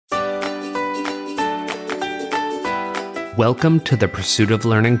Welcome to the Pursuit of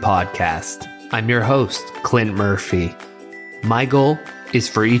Learning podcast. I'm your host, Clint Murphy. My goal is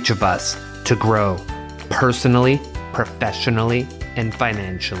for each of us to grow personally, professionally, and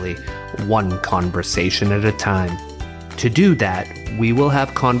financially, one conversation at a time. To do that, we will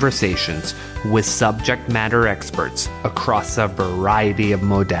have conversations with subject matter experts across a variety of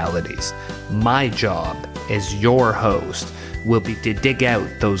modalities. My job as your host will be to dig out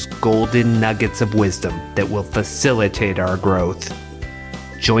those golden nuggets of wisdom that will facilitate our growth.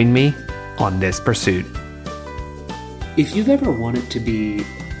 Join me on this pursuit. If you've ever wanted to be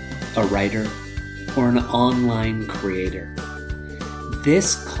a writer or an online creator,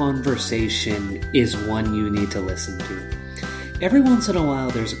 this conversation is one you need to listen to. Every once in a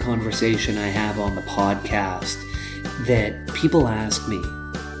while, there's a conversation I have on the podcast that people ask me,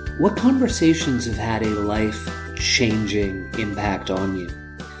 what conversations have had a life-changing impact on you?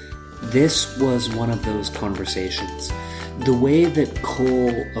 This was one of those conversations. The way that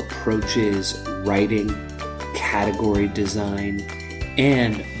Cole approaches writing, category design,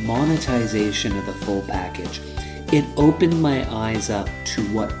 and monetization of the full package, it opened my eyes up to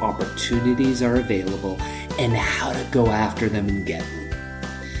what opportunities are available and how to go after them and get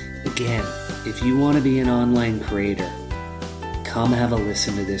them. Again, if you want to be an online creator, come have a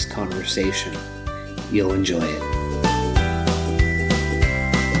listen to this conversation. You'll enjoy it.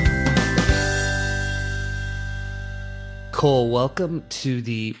 Cole, welcome to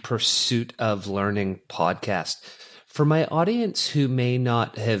the Pursuit of Learning podcast. For my audience who may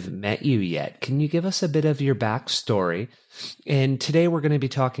not have met you yet, can you give us a bit of your backstory? And today we're going to be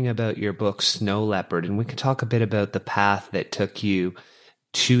talking about your book, Snow Leopard, and we can talk a bit about the path that took you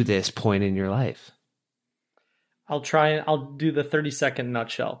to this point in your life. I'll do the 30-second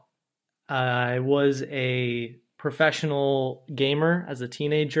nutshell. I was a professional gamer as a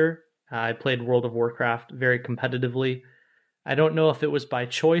teenager. I played World of Warcraft very competitively. I don't know if it was by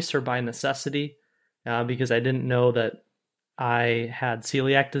choice or by necessity, because I didn't know that I had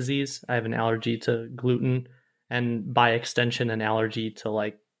celiac disease. I have an allergy to gluten and by extension an allergy to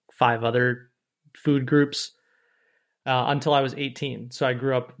like 5 other food groups until I was 18. So I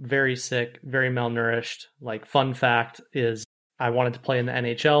grew up very sick, very malnourished. Like, fun fact is I wanted to play in the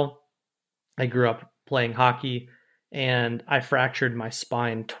NHL. I grew up playing hockey and I fractured my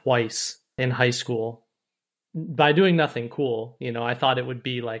spine twice in high school by doing nothing cool. You know, I thought it would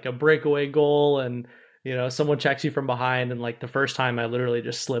be like a breakaway goal and, you know, someone checks you from behind. And like the first time I literally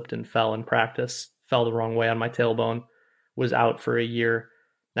just slipped and fell in practice, fell the wrong way on my tailbone, was out for a year.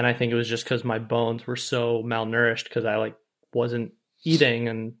 And I think it was just because my bones were so malnourished because I like wasn't eating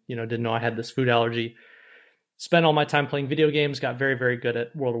and, you know, didn't know I had this food allergy. Spent all my time playing video games, got very, very good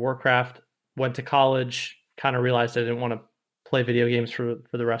at World of Warcraft, went to college, kind of realized I didn't want to play video games for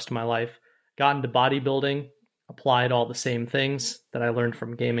the rest of my life. Got into bodybuilding, applied all the same things that I learned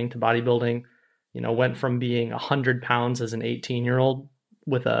from gaming to bodybuilding. You know, went from being 100 pounds as an 18-year-old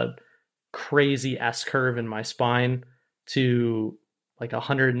with a crazy S-curve in my spine to like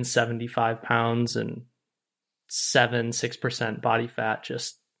 175 pounds and 6% body fat,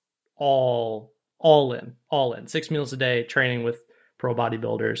 just all in. 6 meals a day, training with pro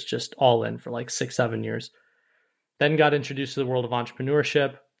bodybuilders, just all in for like 6-7 years. Then got introduced to the world of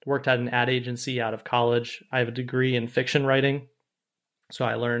entrepreneurship, worked at an ad agency out of college. I have a degree in fiction writing. So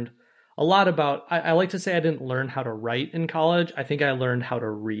I learned a lot about, I like to say I didn't learn how to write in college. I think I learned how to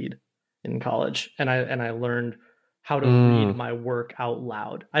read in college. And I learned how to read my work out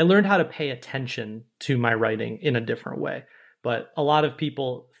loud. I learned how to pay attention to my writing in a different way. But a lot of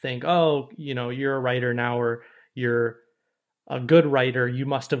people think, oh, you know, you're a writer now, or you're a good writer, you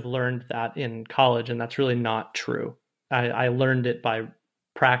must have learned that in college. And that's really not true. I learned it by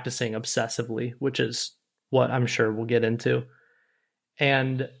practicing obsessively, which is what I'm sure we'll get into.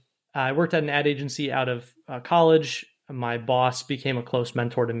 And I worked at an ad agency out of college. My boss became a close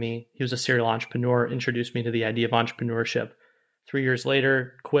mentor to me. He was a serial entrepreneur, introduced me to the idea of entrepreneurship. 3 years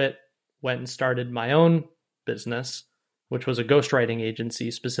later, quit, went and started my own business, which was a ghostwriting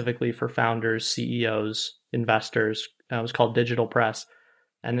agency specifically for founders, CEOs, investors. It was called Digital Press.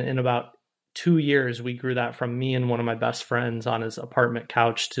 And in about 2 years, we grew that from me and one of my best friends on his apartment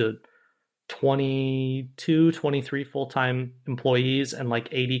couch to 22, 23 full-time employees and like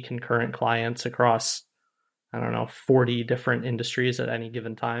 80 concurrent clients across, 40 different industries at any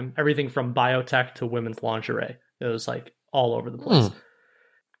given time. Everything from biotech to women's lingerie. It was like all over the place.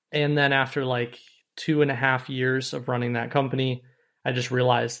 And then after like 2.5 years of running that company, I just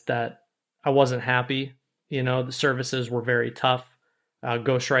realized that I wasn't happy. You know, the services were very tough.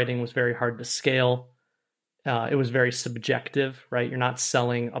 Ghostwriting was very hard to scale. It was very subjective, right? You're not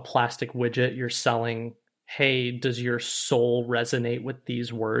selling a plastic widget. You're selling hey, does your soul resonate with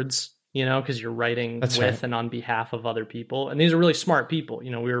these words? You know, because you're writing That's with right. and on behalf of other people. And these are really smart people.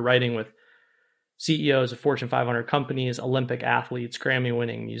 You know, we were writing with CEOs of Fortune 500 companies, Olympic athletes, Grammy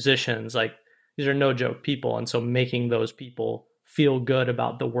winning musicians. Like, these are no joke people. And so making those people feel good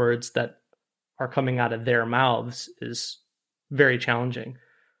about the words that are coming out of their mouths is very challenging.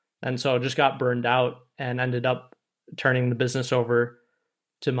 And so I just got burned out and ended up turning the business over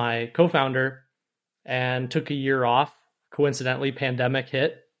to my co-founder and took a year off. Coincidentally, pandemic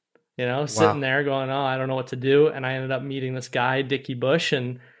hit, you know, sitting there going, oh, I don't know what to do. And I ended up meeting this guy, Dickie Bush,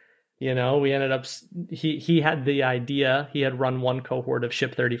 and you know, we ended up, he had the idea. He had run one cohort of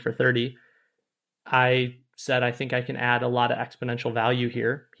Ship 30 for 30. I said, I think I can add a lot of exponential value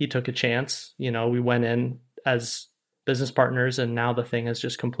here. He took a chance. You know, we went in as business partners, and now the thing has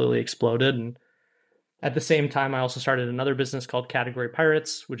just completely exploded. And at the same time, I also started another business called Category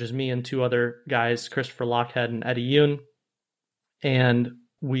Pirates, which is me and two other guys, Christopher Lockhead and Eddie Yoon. And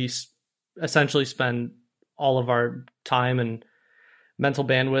we essentially spend all of our time and mental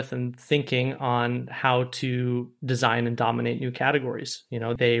bandwidth and thinking on how to design and dominate new categories. You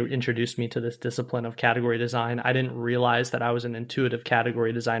know, they introduced me to this discipline of category design. I didn't realize that I was an intuitive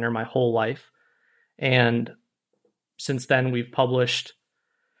category designer my whole life. And since then, we've published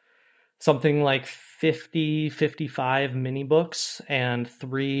something like 55 mini books and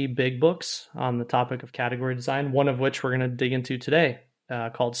 3 big books on the topic of category design, one of which we're going to dig into today,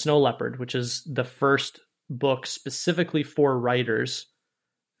 called Snow Leopard, which is the first book specifically for writers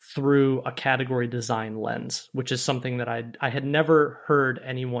through a category design lens, which is something that I had never heard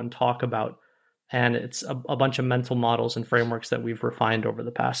anyone talk about. And it's a bunch of mental models and frameworks that we've refined over the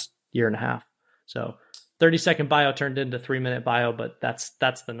past year and a half. So 30-second bio turned into 3-minute bio, but that's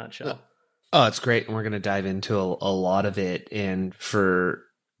the nutshell. Oh, it's great. And we're going to dive into a lot of it. And for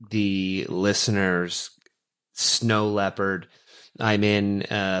the listeners, Snow Leopard, I'm in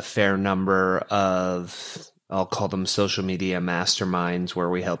a fair number of, I'll call them social media masterminds, where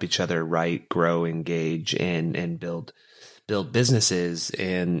we help each other write, grow, engage, and build businesses.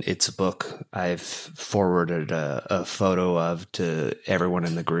 And it's a book I've forwarded a photo of to everyone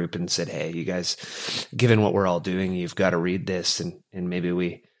in the group and said, hey, you guys, given what we're all doing, you've got to read this. And maybe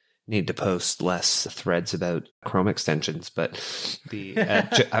we need to post less threads about Chrome extensions, but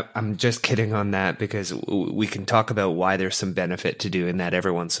I'm just kidding on that, because we can talk about why there's some benefit to doing that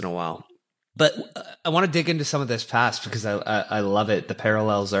every once in a while. But I want to dig into some of this past, because I love it. The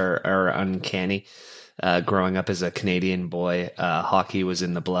parallels are uncanny. Growing up as a Canadian boy, hockey was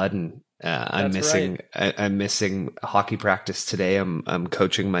in the blood, and I'm missing hockey practice today. I'm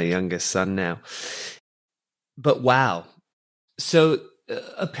coaching my youngest son now. But wow. So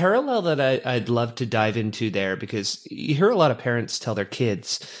a parallel that I'd love to dive into there, because you hear a lot of parents tell their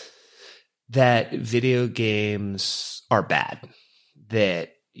kids that video games are bad,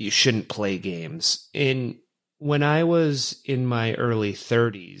 that you shouldn't play games. And when I was in my early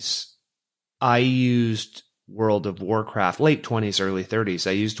 30s, I used World of Warcraft, late 20s, early 30s.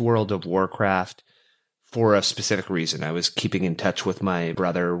 I used World of Warcraft for a specific reason. I was keeping in touch with my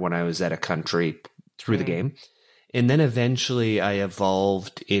brother when I was at a country through the game. And then eventually I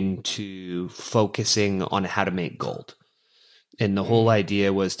evolved into focusing on how to make gold. And the whole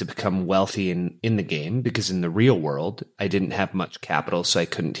idea was to become wealthy in the game, because in the real world, I didn't have much capital, so I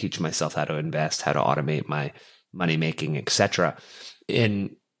couldn't teach myself how to invest, how to automate my money making, etc.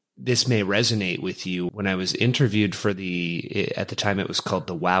 And this may resonate with you. When I was interviewed for at the time it was called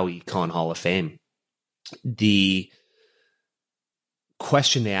the WoW Econ Hall of Fame, the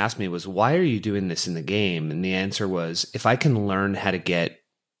question they asked me was, why are you doing this in the game? And the answer was, if I can learn how to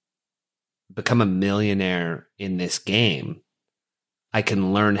become a millionaire in this game, I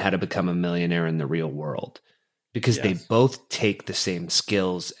can learn how to become a millionaire in the real world, because they both take the same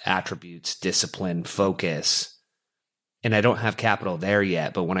skills, attributes, discipline, focus. And I don't have capital there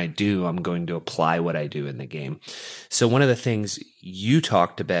yet, but when I do, I'm going to apply what I do in the game. So one of the things you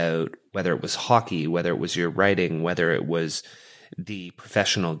talked about, whether it was hockey, whether it was your writing, whether it was the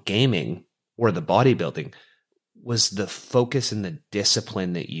professional gaming or the bodybuilding, was the focus and the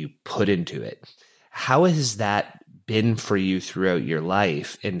discipline that you put into it. How has that been for you throughout your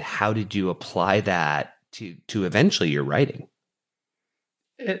life, and how did you apply that to eventually your writing?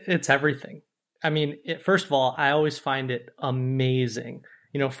 It's everything. I mean, first of all, I always find it amazing.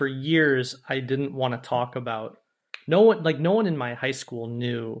 You know, for years, I didn't want to talk about, no one in my high school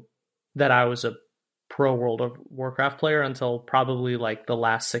knew that I was a pro World of Warcraft player until probably like the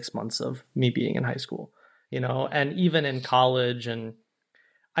last 6 months of me being in high school, you know, and even in college. And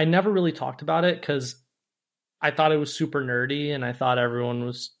I never really talked about it because I thought it was super nerdy, and I thought everyone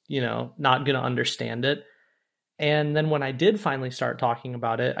was, you know, not going to understand it. And then when I did finally start talking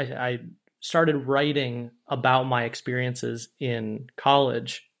about it, I started writing about my experiences in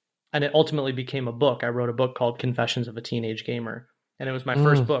college, and it ultimately became a book. I wrote a book called Confessions of a Teenage Gamer, and it was my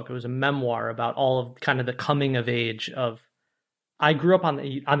first book. It was a memoir about all of kind of the coming of age of, I grew up on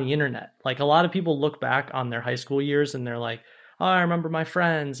the internet. Like, a lot of people look back on their high school years and they're like, oh, I remember my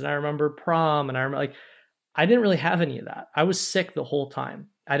friends and I remember prom, and I remember, like, I didn't really have any of that. I was sick the whole time.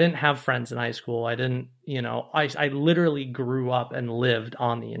 I didn't have friends in high school. I didn't, I literally grew up and lived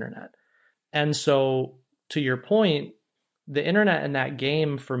on the internet. And so, to your point, the internet and that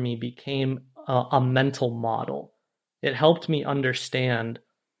game for me became a mental model. It helped me understand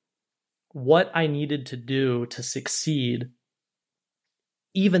what I needed to do to succeed,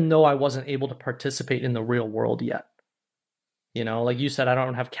 even though I wasn't able to participate in the real world yet. Like you said, I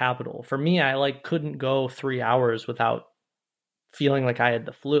don't have capital. For me, I couldn't go 3 hours without feeling like I had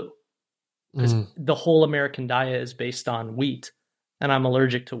the flu, because the whole American diet is based on wheat, and I'm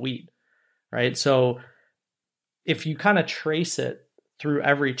allergic to wheat, right? So if you kind of trace it through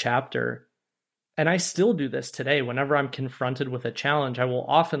every chapter, and I still do this today, whenever I'm confronted with a challenge, I will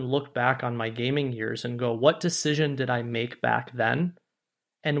often look back on my gaming years and go, what decision did I make back then?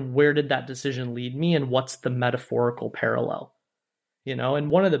 And where did that decision lead me? And what's the metaphorical parallel? And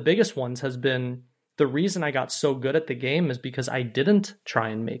one of the biggest ones has been, the reason I got so good at the game is because I didn't try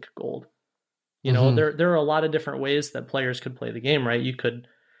and make gold. There are a lot of different ways that players could play the game, right? You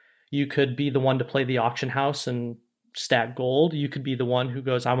could be the one to play the auction house and stack gold. You could be the one who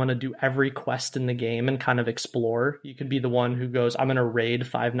goes, I want to do every quest in the game and kind of explore. You could be the one who goes, I'm going to raid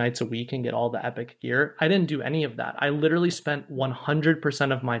 5 nights a week and get all the epic gear. I didn't do any of that. I literally spent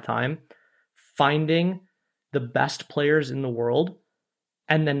 100% of my time finding the best players in the world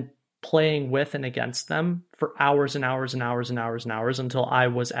and then playing with and against them for hours and hours and hours and hours and hours until I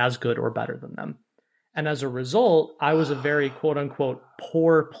was as good or better than them. And as a result, I was a very quote unquote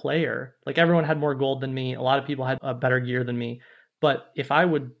poor player. Like, everyone had more gold than me. A lot of people had a better gear than me. But if I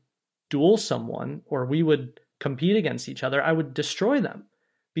would duel someone or we would compete against each other, I would destroy them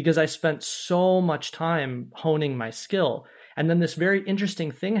because I spent so much time honing my skill. And then this very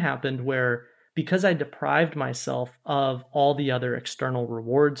interesting thing happened where, because I deprived myself of all the other external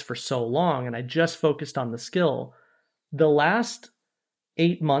rewards for so long and I just focused on the skill, the last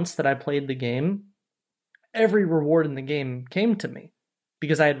 8 months that I played the game, every reward in the game came to me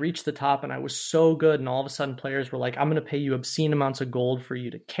because I had reached the top and I was so good. And all of a sudden players were like, I'm going to pay you obscene amounts of gold for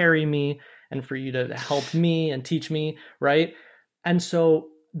you to carry me and for you to help me and teach me, right? And so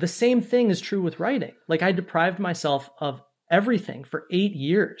the same thing is true with writing. Like, I deprived myself of everything for 8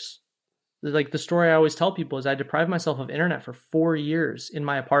 years. Like, the story I always tell people is I deprived myself of internet for 4 years in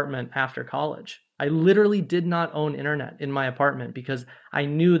my apartment after college. I literally did not own internet in my apartment because I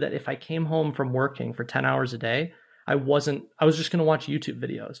knew that if I came home from working for 10 hours a day, I was just going to watch YouTube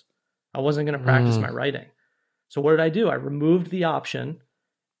videos. I wasn't going to practice my writing. So what did I do? I removed the option,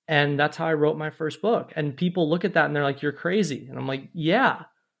 and that's how I wrote my first book. And people look at that and they're like, you're crazy. And I'm like, yeah,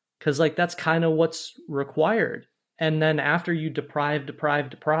 because that's kind of what's required. And then after you deprive,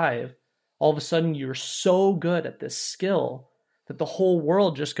 all of a sudden you're so good at this skill that the whole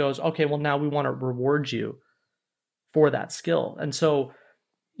world just goes, okay, well, now we want to reward you for that skill. And so,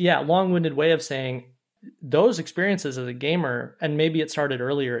 yeah, long-winded way of saying, those experiences as a gamer, and maybe it started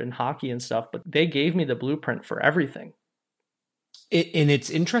earlier in hockey and stuff, but they gave me the blueprint for everything. And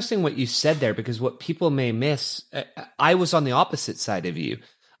it's interesting what you said there, because what people may miss, I was on the opposite side of you.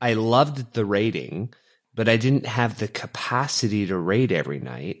 I loved the raiding, but I didn't have the capacity to raid every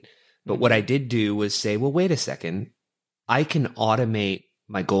night. But what I did do was say, well, wait a second, I can automate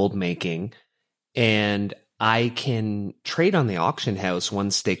my gold making and I can trade on the auction house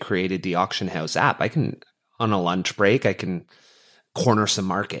once they created the auction house app. I can, on a lunch break, I can corner some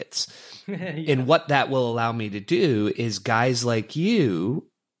markets. Yeah. And what that will allow me to do is guys like you'll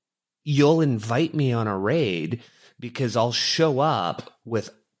invite me on a raid because I'll show up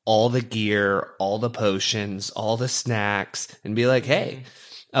with all the gear, all the potions, all the snacks, and be like, hey,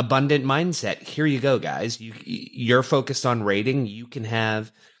 abundant mindset. Here you go, guys. You're focused on raiding. You can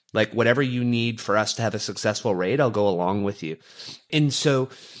have like whatever you need for us to have a successful raid. I'll go along with you. And so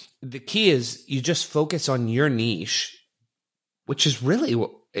the key is you just focus on your niche, which is really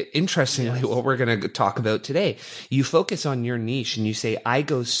interestingly what we're going to talk about today. You focus on your niche and you say, I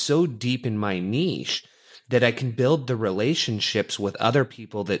go so deep in my niche that I can build the relationships with other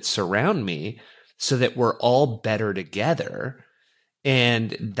people that surround me so that we're all better together.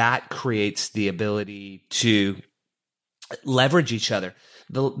 And that creates the ability to leverage each other.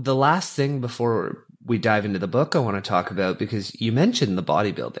 The last thing before we dive into the book I want to talk about, because you mentioned the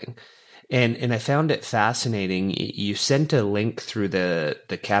bodybuilding, And I found it fascinating. You sent a link through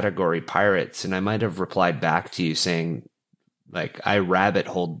the category pirates, and I might have replied back to you saying, like, I rabbit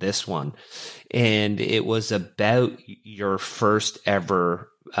holed this one. And it was about your first ever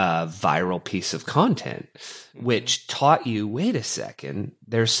viral piece of content, which taught you, wait a second,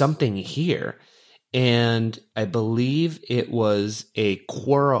 there's something here. And I believe it was a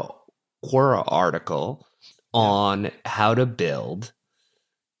Quora article on how to build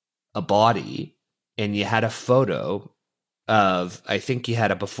a body, and you had a photo of, I think you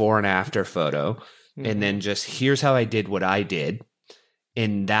had a before and after photo, and then just, here's how I did what I did.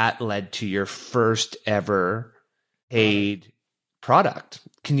 And that led to your first ever paid product.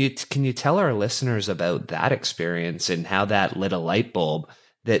 Can you tell our listeners about that experience and how that lit a light bulb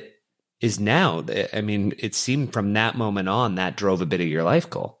that is now, I mean, it seemed from that moment on, that drove a bit of your life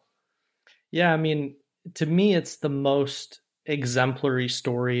goal. Yeah, I mean, to me, it's the most exemplary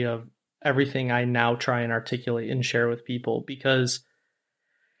story of everything I now try and articulate and share with people, because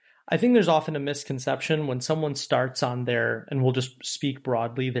I think there's often a misconception when someone starts on their, and we'll just speak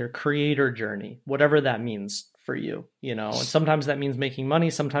broadly, their creator journey, whatever that means for you, you know, and sometimes that means making money.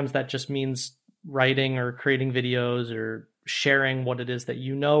 Sometimes that just means writing or creating videos or sharing what it is that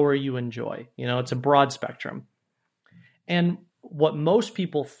you know or you enjoy. You know, it's a broad spectrum. And what most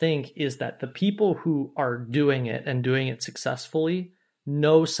people think is that the people who are doing it and doing it successfully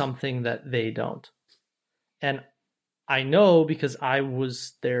know something that they don't. And I know because I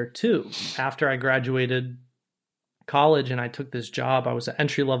was there too. After I graduated college and I took this job, I was an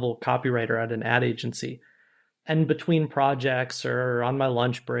entry-level copywriter at an ad agency. And between projects or on my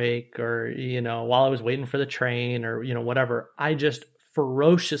lunch break or, you know, while I was waiting for the train or, you know, whatever, I just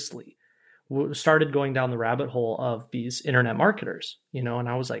ferociously started going down the rabbit hole of these internet marketers, you know, and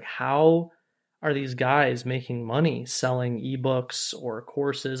I was like, how are these guys making money selling ebooks or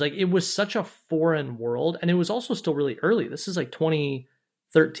courses? Like, it was such a foreign world. And it was also still really early. This is like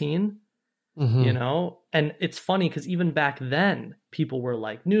 2013, you know, and it's funny because even back then, people were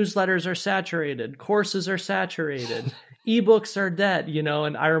like, newsletters are saturated, courses are saturated, ebooks are dead, you know,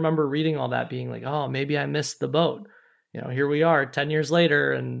 and I remember reading all that being like, oh, maybe I missed the boat. You know, here we are 10 years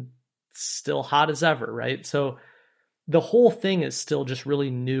later and still hot as ever, right? So the whole thing is still just really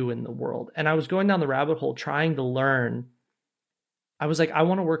new in the world. And I was going down the rabbit hole trying to learn. I was like, I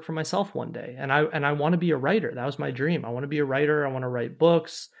want to work for myself one day. And I want to be a writer. That was my dream. I want to be a writer. I want to write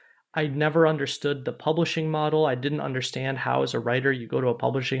books. I never understood the publishing model. I didn't understand how, as a writer, you go to a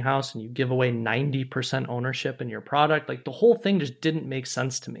publishing house and you give away 90% ownership in your product. Like, the whole thing just didn't make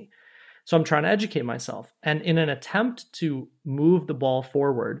sense to me. So I'm trying to educate myself. And in an attempt to move the ball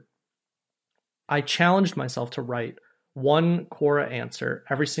forward, I challenged myself to write one Quora answer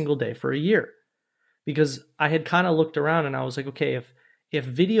every single day for a year, because I had kind of looked around and I was like, okay, if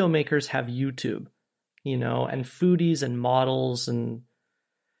video makers have YouTube, you know, and foodies and models and,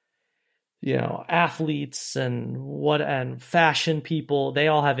 you know, athletes and fashion people, they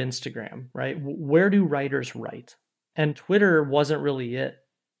all have Instagram, right? Where do writers write? And Twitter wasn't really it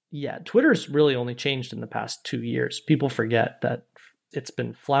yet. Twitter's really only changed in the past 2 years. People forget that it's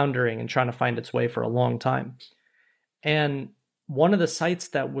been floundering and trying to find its way for a long time. And one of the sites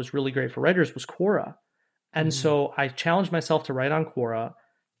that was really great for writers was Quora. And so I challenged myself to write on Quora,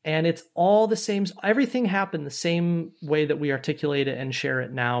 and it's all the same. Everything happened the same way that we articulate it and share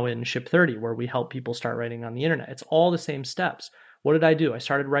it now in Ship 30, where we help people start writing on the internet. It's all the same steps. What did I do? I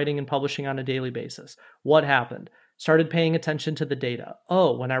started writing and publishing on a daily basis. What happened? Started paying attention to the data.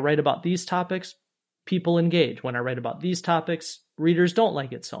 Oh, when I write about these topics, people engage. When I write about these topics, readers don't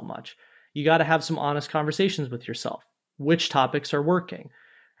like it so much. You got to have some honest conversations with yourself. Which topics are working,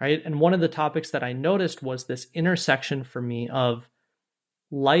 right? And one of the topics that I noticed was this intersection for me of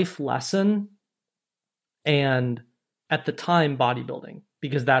life lesson and, at the time, bodybuilding,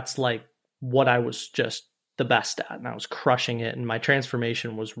 because that's like what I was just the best at, and I was crushing it, and my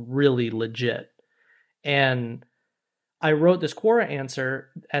transformation was really legit. And I wrote this Quora answer,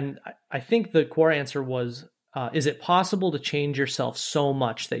 and I think the Quora answer was, is it possible to change yourself so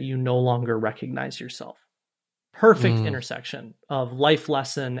much that you no longer recognize yourself? Perfect intersection of life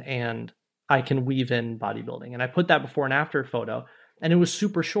lesson and I can weave in bodybuilding. And I put that before and after photo, and it was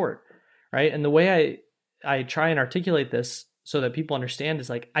super short, right? And the way I try and articulate this so that people understand is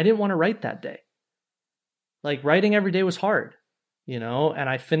like, I didn't want to write that day. Like, writing every day was hard, you know, and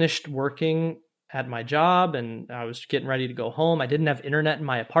I finished working at my job and I was getting ready to go home. I didn't have internet in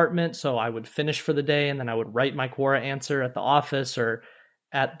my apartment, so I would finish for the day and then I would write my Quora answer at the office or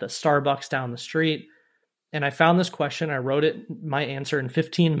at the Starbucks down the street. And I found this question. I wrote my answer in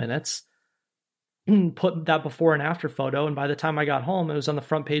 15 minutes. put that before and after photo. And by the time I got home, it was on the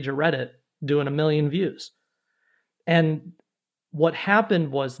front page of Reddit doing 1 million views. And what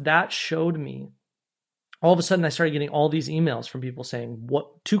happened was that showed me, all of a sudden I started getting all these emails from people saying,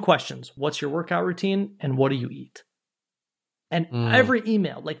 two questions, what's your workout routine and what do you eat? And every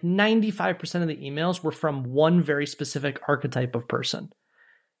email, like 95% of the emails were from one very specific archetype of person.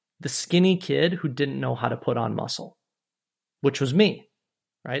 The skinny kid who didn't know how to put on muscle, which was me,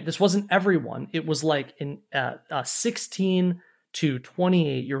 right? This wasn't everyone. It was like a 16 to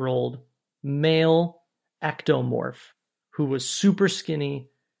 28-year-old male ectomorph who was super skinny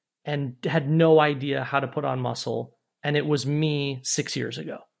and had no idea how to put on muscle. And it was me 6 years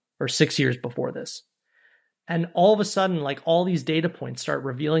ago, or 6 years before this. And all of a sudden, like all these data points start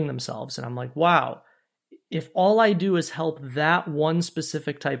revealing themselves. And I'm like, wow, if all I do is help that one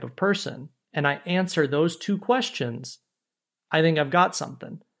specific type of person and I answer those two questions, I think I've got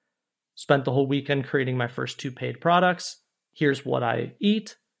something. Spent the whole weekend creating my first 2 paid products. Here's what I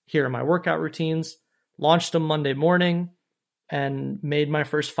eat. Here are my workout routines. Launched them Monday morning and made my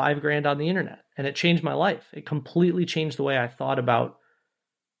first $5,000 on the internet. And it changed my life. It completely changed the way I thought about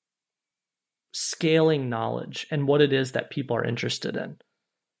scaling knowledge and what it is that people are interested in.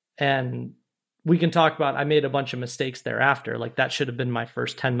 And we can talk about, I made a bunch of mistakes thereafter. Like that should have been my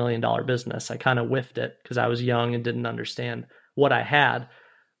first $10 million business. I kind of whiffed it because I was young and didn't understand what I had.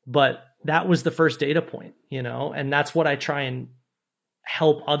 But that was the first data point, and that's what I try and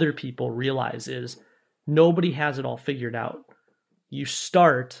help other people realize is nobody has it all figured out. You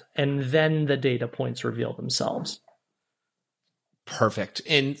start and then the data points reveal themselves. Perfect.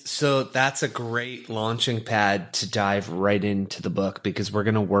 And so that's a great launching pad to dive right into the book, because we're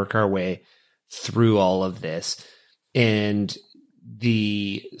going to work our way through all of this. And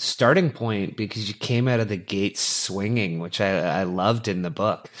the starting point, because you came out of the gate swinging, which I loved in the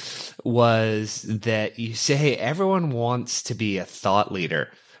book, was that you say everyone wants to be a thought leader,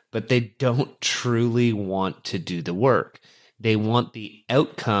 but they don't truly want to do the work. They want the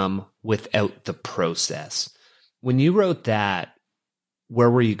outcome without the process. When you wrote that, where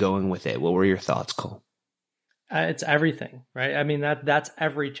were you going with it? What were your thoughts, Cole? It's everything, right? I mean, that's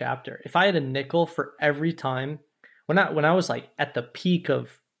every chapter. If I had a nickel for every time, when I was like at the peak of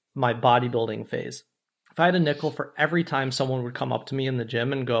my bodybuilding phase, if I had a nickel for every time someone would come up to me in the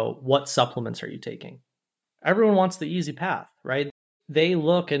gym and go, what supplements are you taking? Everyone wants the easy path, right? They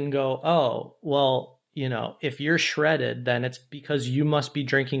look and go, oh, well, if you're shredded, then it's because you must be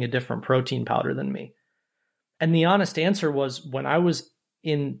drinking a different protein powder than me. And the honest answer was, when I was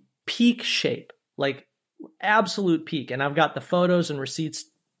in peak shape, like absolute peak, and I've got the photos and receipts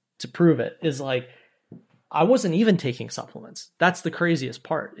to prove it, is like, I wasn't even taking supplements. That's the craziest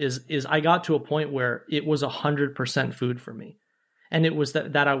part is I got to a point where it was 100% food for me. And it was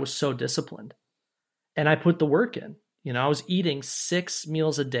that I was so disciplined and I put the work in. I was eating 6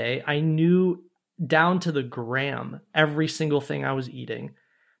 meals a day. I knew down to the gram every single thing I was eating.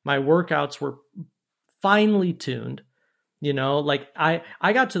 My workouts were finely tuned. Like I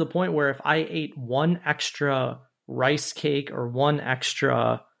got to the point where if I ate one extra rice cake or one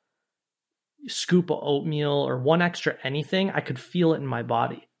extra scoop of oatmeal or one extra anything, I could feel it in my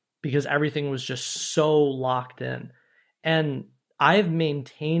body because everything was just so locked in. And I've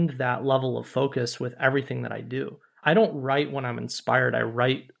maintained that level of focus with everything that I do. I don't write when I'm inspired. I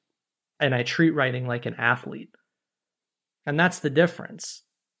write and I treat writing like an athlete. And that's the difference.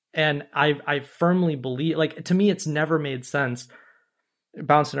 And I firmly believe, like, to me, it's never made sense,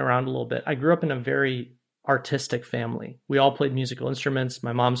 bouncing around a little bit. I grew up in a very artistic family. We all played musical instruments.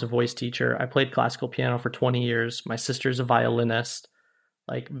 My mom's a voice teacher. I played classical piano for 20 years. My sister's a violinist,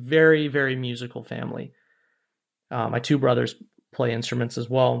 like very, very musical family. My 2 brothers play instruments as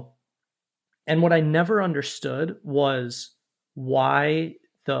well. And what I never understood was why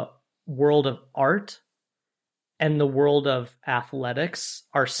the world of art and the world of athletics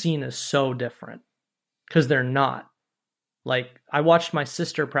are seen as so different, because they're not. Like, I watched my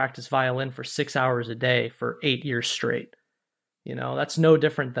sister practice violin for 6 hours a day for 8 years straight. That's no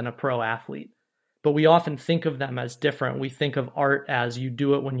different than a pro athlete. But we often think of them as different. We think of art as you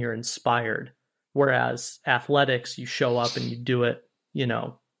do it when you're inspired, whereas athletics, you show up and you do it,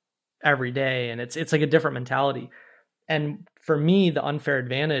 every day. And it's like a different mentality. And for me, the unfair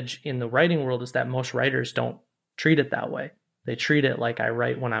advantage in the writing world is that most writers don't treat it that way. They treat it like I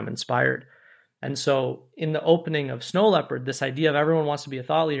write when I'm inspired. And so in the opening of Snow Leopard, this idea of everyone wants to be a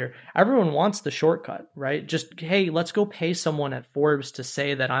thought leader, everyone wants the shortcut, right? Just, hey, let's go pay someone at Forbes to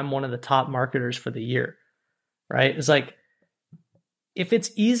say that I'm one of the top marketers for the year, right? It's like, if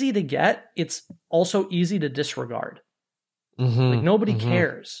it's easy to get, it's also easy to disregard. Like nobody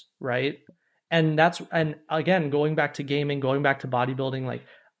cares, right? And again, going back to gaming, going back to bodybuilding, like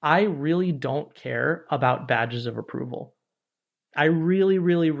I really don't care about badges of approval. I really,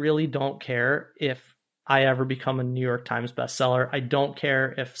 really, really don't care if I ever become a New York Times bestseller. I don't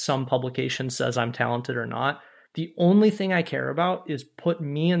care if some publication says I'm talented or not. The only thing I care about is put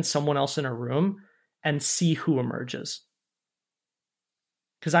me and someone else in a room and see who emerges.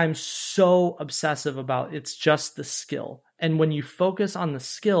 Because I'm so obsessive about it's just the skill. And when you focus on the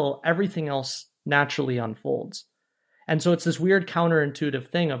skill, everything else naturally unfolds. And so it's this weird counterintuitive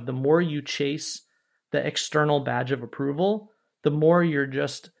thing of the more you chase the external badge of approval, the more you're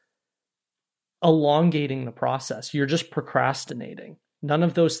just elongating the process. You're just procrastinating. None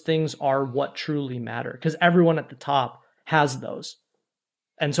of those things are what truly matter because everyone at the top has those.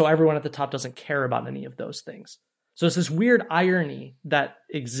 And so everyone at the top doesn't care about any of those things. So it's this weird irony that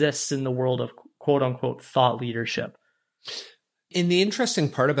exists in the world of quote unquote thought leadership. And the interesting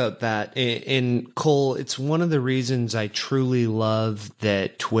part about that, in Cole, it's one of the reasons I truly love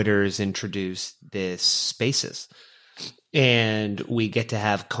that Twitter has introduced this Spaces. And we get to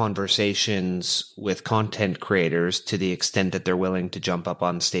have conversations with content creators to the extent that they're willing to jump up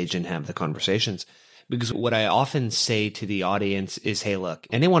on stage and have the conversations. Because what I often say to the audience is, hey, look,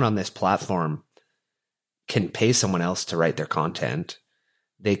 anyone on this platform can pay someone else to write their content.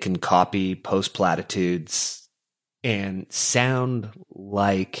 They can copy, post platitudes, and sound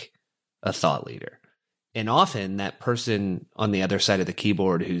like a thought leader. And often that person on the other side of the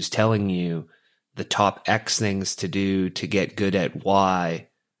keyboard who's telling you the top X things to do to get good at Y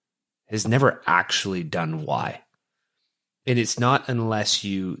has never actually done Y. And it's not unless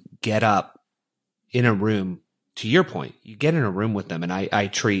you get up in a room, to your point, you get in a room with them, and I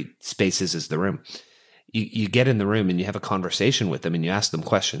treat Spaces as the room. You get in the room and you have a conversation with them and you ask them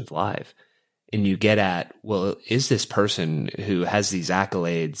questions live. And you get at, well, is this person who has these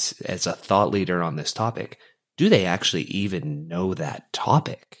accolades as a thought leader on this topic, do they actually even know that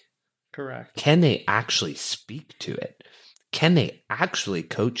topic? Correct. Can they actually speak to it? Can they actually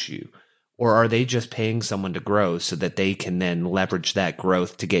coach you? Or are they just paying someone to grow so that they can then leverage that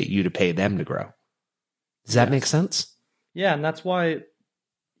growth to get you to pay them to grow? Does that make sense? Yeah, and that's why,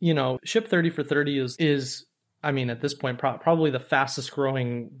 Ship 30 for 30 is I mean, at this point, probably the fastest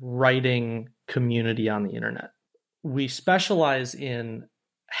growing writing community on the internet. We specialize in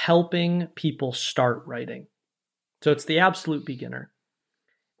helping people start writing. So it's the absolute beginner.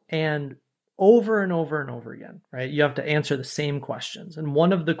 And over and over and over again, right? You have to answer the same questions. And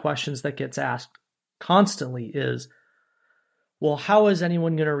one of the questions that gets asked constantly is, well, how is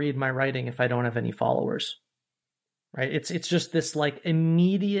anyone going to read my writing if I don't have any followers? Right? It's just this like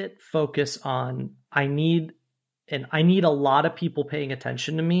immediate focus on I need a lot of people paying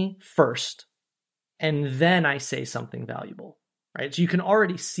attention to me first, and then I say something valuable, right? So you can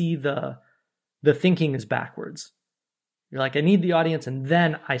already see the thinking is backwards. You're like, I need the audience, and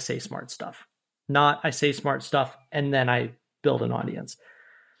then I say smart stuff. Not I say smart stuff, and then I build an audience.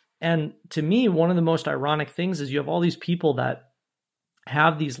 And to me, one of the most ironic things is you have all these people that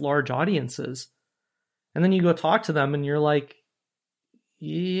have these large audiences, and then you go talk to them, and you're like,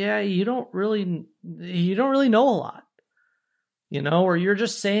 yeah, you don't really know a lot, or you're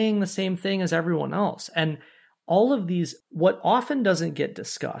just saying the same thing as everyone else. And all of these, what often doesn't get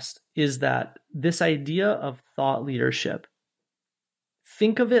discussed is that this idea of thought leadership,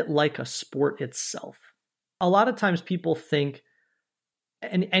 think of it like a sport itself. A lot of times people think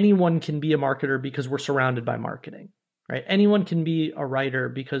and anyone can be a marketer because we're surrounded by marketing, right? Anyone can be a writer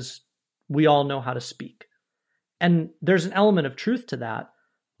because we all know how to speak. And there's an element of truth to that,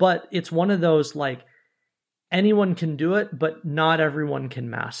 but it's one of those like anyone can do it, but not everyone can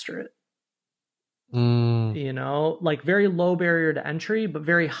master it. Like very low barrier to entry, but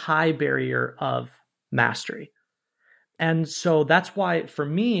very high barrier of mastery. And so that's why for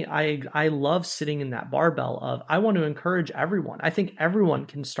me, I love sitting in that barbell of I want to encourage everyone. I think everyone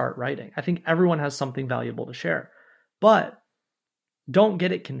can start writing. I think everyone has something valuable to share, but don't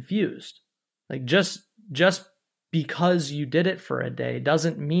get it confused. Like just because you did it for a day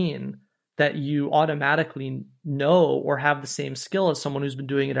doesn't mean that you automatically know or have the same skill as someone who's been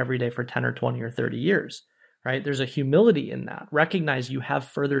doing it every day for 10 or 20 or 30 years, right? There's a humility in that. Recognize you have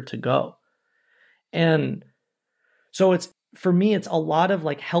further to go. And so for me, it's a lot of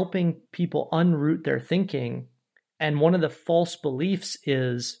like helping people unroot their thinking. And one of the false beliefs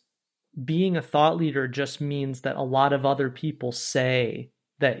is being a thought leader just means that a lot of other people say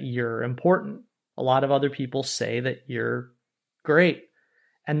that you're important. A lot of other people say that you're great.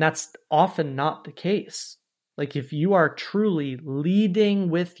 And that's often not the case. Like if you are truly leading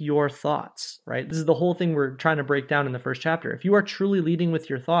with your thoughts, right? This is the whole thing we're trying to break down in the first chapter. If you are truly leading with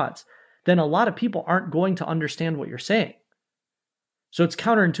your thoughts, then a lot of people aren't going to understand what you're saying. So it's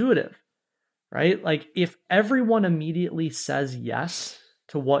counterintuitive, right? Like if everyone immediately says yes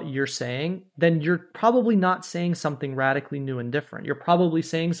to what you're saying, then you're probably not saying something radically new and different. You're probably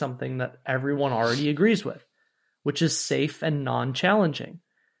saying something that everyone already agrees with, which is safe and non-challenging,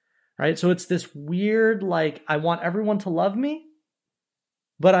 right? So it's this weird, like, I want everyone to love me,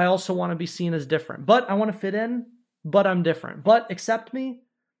 but I also want to be seen as different. But I want to fit in, but I'm different. But accept me,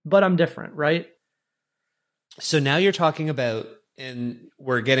 but I'm different, right? So now you're talking about, and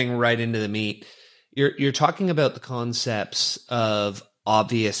we're getting right into the meat, you're talking about the concepts of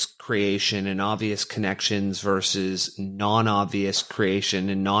obvious creation and obvious connections versus non-obvious creation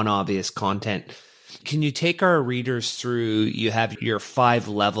and non-obvious content. Can you take our readers through, you have your 5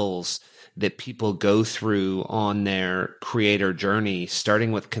 levels that people go through on their creator journey,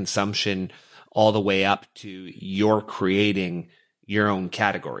 starting with consumption all the way up to you're creating your own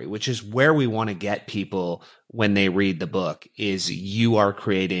category, which is where we want to get people when they read the book, is you are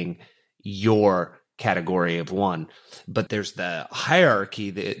creating your category of one. But there's the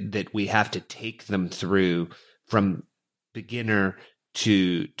hierarchy that we have to take them through from beginner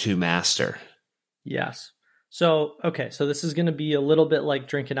to master. Yes. So, okay, so this is going to be a little bit like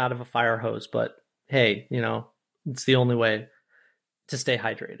drinking out of a fire hose, but hey, it's the only way to stay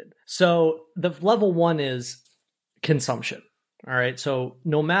hydrated. So the level 1 is consumption. All right. So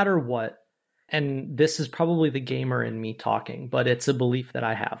no matter what, and this is probably the gamer in me talking, but it's a belief that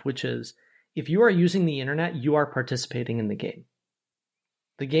I have, which is if you are using the internet, you are participating in the game.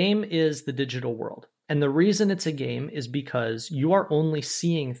 The game is the digital world. And the reason it's a game is because you are only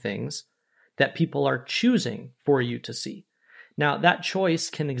seeing things that people are choosing for you to see. Now, that choice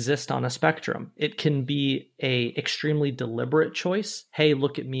can exist on a spectrum. It can be a extremely deliberate choice. Hey,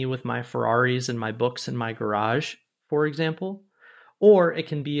 look at me with my Ferraris and my books in my garage, for example. Or it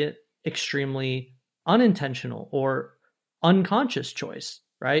can be an extremely unintentional or unconscious choice,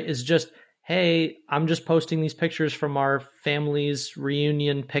 right? It's just, hey, I'm just posting these pictures from our family's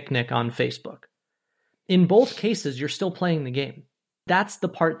reunion picnic on Facebook. In both cases, you're still playing the game. That's the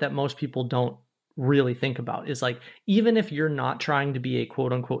part that most people don't really think about, is like, even if you're not trying to be a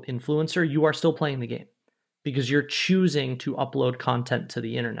quote unquote influencer, you are still playing the game because you're choosing to upload content to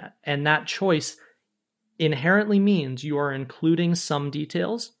the internet. And that choice inherently means you are including some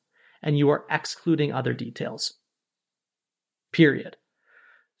details and you are excluding other details. Period.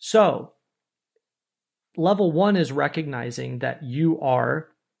 So level 1 is recognizing that you are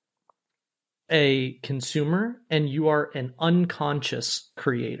a consumer and you are an unconscious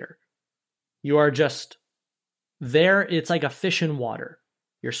creator. You are just there. It's like a fish in water.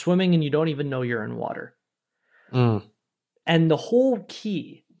 You're swimming and you don't even know you're in water. And the whole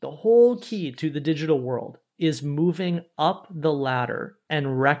key to the digital world is moving up the ladder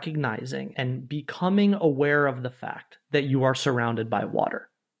and recognizing and becoming aware of the fact that you are surrounded by water.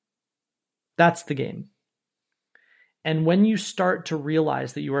 That's the game. And when you start to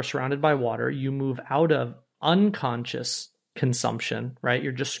realize that you are surrounded by water, you move out of unconscious consumption, right?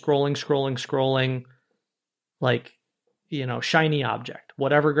 You're just scrolling, like, shiny object,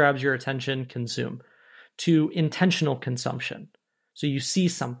 whatever grabs your attention, consume, to intentional consumption. So you see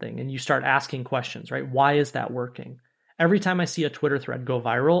something and you start asking questions, right? Why is that working? Every time I see a Twitter thread go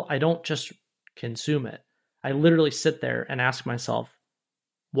viral, I don't just consume it. I literally sit there and ask myself,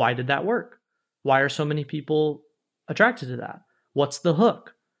 why did that work? Why are so many people attracted to that? What's the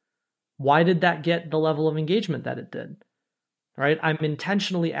hook? Why did that get the level of engagement that it did? Right? I'm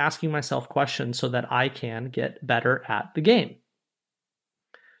intentionally asking myself questions so that I can get better at the game.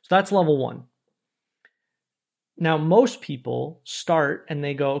 So that's level 1. Now, most people start and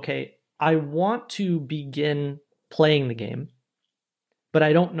they go, okay, I want to begin playing the game, but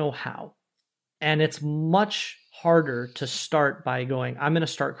I don't know how. And it's much harder to start by going, I'm going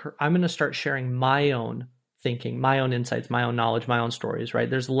to start sharing my own thinking, my own insights, my own knowledge, my own stories, right?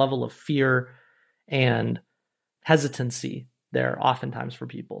 There's a level of fear and hesitancy there oftentimes for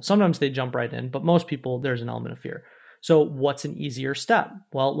people. Sometimes they jump right in, but most people, there's an element of fear. So what's an easier step?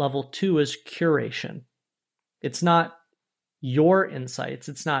 Well, level 2 is curation. It's not your insights.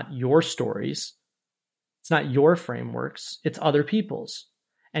 It's not your stories. It's not your frameworks. It's other people's.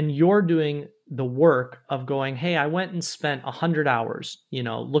 And you're doing the work of going, hey, I went and spent 100 hours,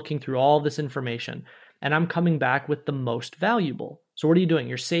 looking through all this information, and I'm coming back with the most valuable. So what are you doing?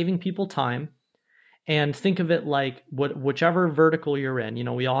 You're saving people time. And think of it like whichever vertical you're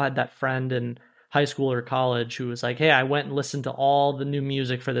in. We all had that friend in high school or college who was like, hey, I went and listened to all the new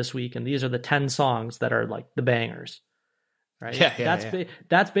music for this week, and these are the 10 songs that are like the bangers. right? Yeah.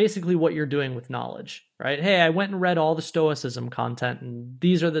 That's basically what you're doing with knowledge, right? Hey, I went and read all the Stoicism content, and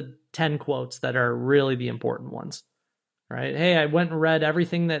these are the 10 quotes that are really the important ones, right? Hey, I went and read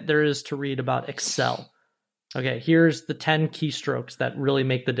everything that there is to read about Excel. Okay, here's the 10 keystrokes that really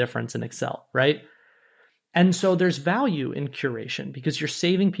make the difference in Excel, right? And so there's value in curation because you're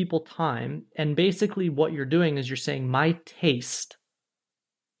saving people time. And basically what you're doing is you're saying my taste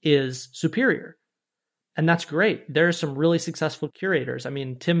is superior. And that's great. There are some really successful curators. I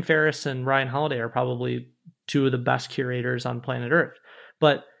mean, Tim Ferriss and Ryan Holiday are probably two of the best curators on planet Earth.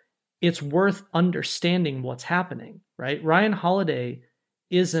 But it's worth understanding what's happening, right? Ryan Holiday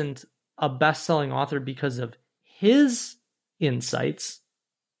isn't a best-selling author because of his insights.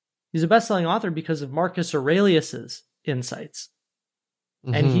 He's a best-selling author because of Marcus Aurelius's insights.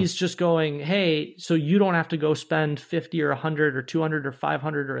 Mm-hmm. And he's just going, hey, so you don't have to go spend 50 or 100 or 200 or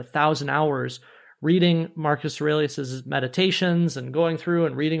 500 or 1,000 hours reading Marcus Aurelius's meditations and going through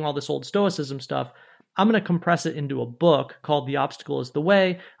and reading all this old Stoicism stuff. I'm going to compress it into a book called The Obstacle is the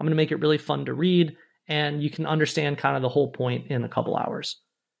Way. I'm going to make it really fun to read, and you can understand kind of the whole point in a couple hours,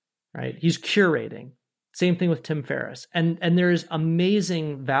 right? He's curating. Same thing with Tim Ferriss. And there's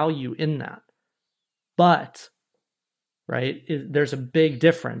amazing value in that. But, right, there's a big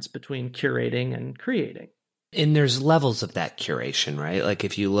difference between curating and creating. And there's levels of that curation, right? Like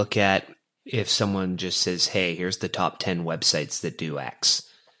if you look at, if someone just says, hey, here's the top 10 websites that do X.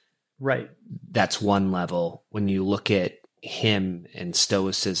 Right. That's one level. When you look at him and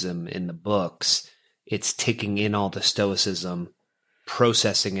Stoicism in the books, it's taking in all the Stoicism,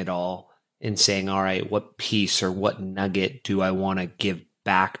 processing it all, and saying, all right, what piece or what nugget do I want to give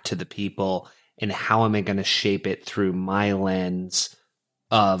back to the people? And how am I going to shape it through my lens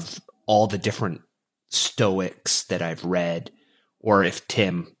of all the different Stoics that I've read? Or if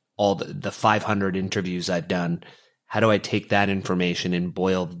Tim, all the 500 interviews I've done, how do I take that information and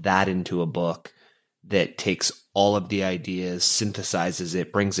boil that into a book that takes all of the ideas, synthesizes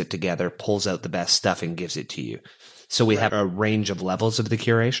it, brings it together, pulls out the best stuff and gives it to you? So we have a range of levels of the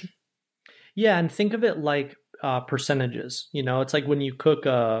curation? Yeah, and think of it like percentages. You know, it's like when you cook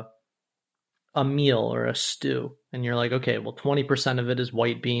a meal or a stew, and you're like, okay, well, 20% of it is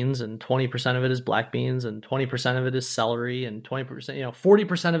white beans, and 20% of it is black beans, and 20% of it is celery, and 20%,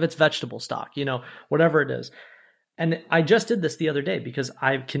 40% of it's vegetable stock, whatever it is. And I just did this the other day because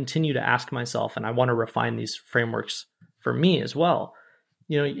I continue to ask myself, and I want to refine these frameworks for me as well.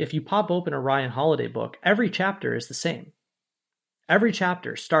 If you pop open a Ryan Holiday book, every chapter is the same. Every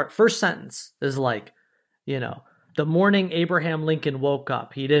chapter first sentence is like, the morning Abraham Lincoln woke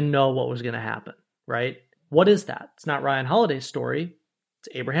up, he didn't know what was going to happen, right? What is that? It's not Ryan Holiday's story.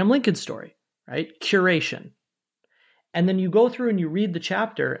 It's Abraham Lincoln's story, right? Curation. And then you go through and you read the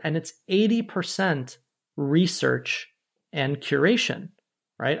chapter, and it's 80% research and curation,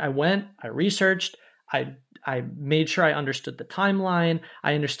 right? I went, I researched, I made sure I understood the timeline.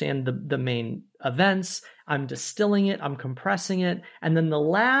 I understand the main events. I'm distilling it. I'm compressing it. And then the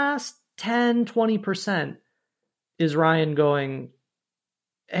last 10, 20% is Ryan going,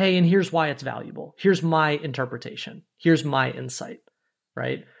 hey, and here's why it's valuable. Here's my interpretation. Here's my insight,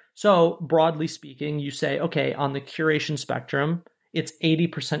 right? So broadly speaking, you say, okay, on the curation spectrum, it's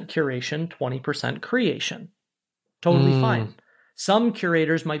 80% curation, 20% creation. Totally fine. Some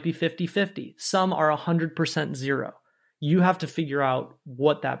curators might be 50-50. Some are 100% zero. You have to figure out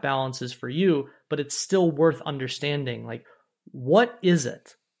what that balance is for you, but it's still worth understanding. Like, what is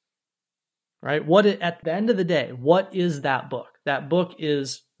it? Right? At the end of the day, what is that book? That book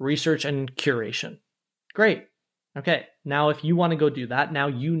is research and curation. Great. Okay. Now, if you want to go do that, now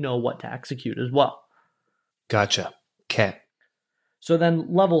you know what to execute as well. Gotcha. Okay. So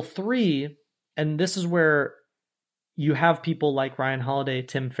then level 3, and this is where you have people like Ryan Holiday,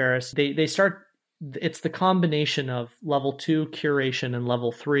 Tim Ferriss, they start, it's the combination of level 2 curation and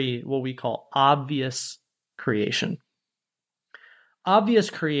level 3, what we call obvious creation. Obvious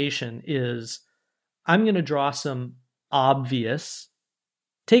creation is, I'm going to draw some obvious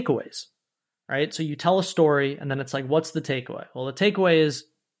takeaways, right? So you tell a story and then it's like, what's the takeaway? Well, the takeaway is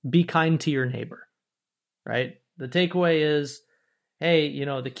be kind to your neighbor, right? The takeaway is, hey,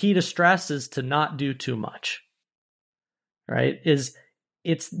 the key to stress is to not do too much. Right?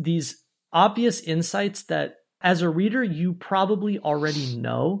 It's these obvious insights that as a reader, you probably already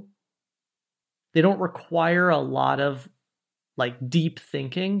know. They don't require a lot of deep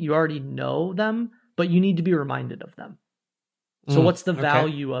thinking. You already know them, but you need to be reminded of them. So what's the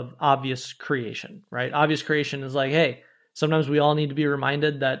value of obvious creation, right? Obvious creation is like, hey, sometimes we all need to be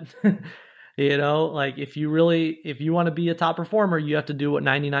reminded that, if you want to be a top performer, you have to do what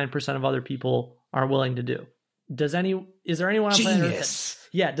 99% of other people are willing to do. Is there anyone on planet Earth Genius.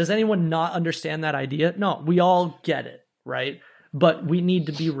 does anyone not understand that idea? No, we all get it, right? But we need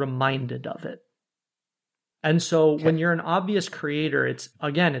to be reminded of it. And so when you're an obvious creator, it's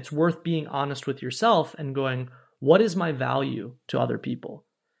worth being honest with yourself and going, what is my value to other people?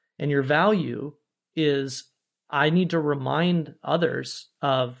 And your value is, I need to remind others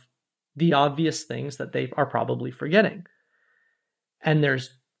of the obvious things that they are probably forgetting. And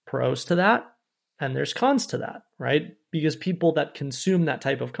there's pros to that and there's cons to that, right? Because people that consume that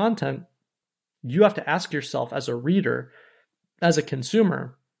type of content, you have to ask yourself as a reader, as a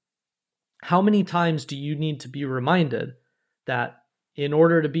consumer, how many times do you need to be reminded that in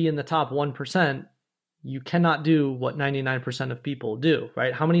order to be in the top 1%, you cannot do what 99% of people do,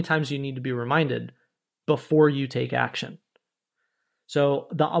 right? How many times do you need to be reminded before you take action? So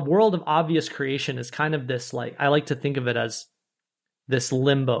the world of obvious creation is kind of this, like, I like to think of it as this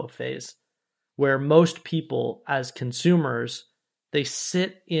limbo phase where most people as consumers, they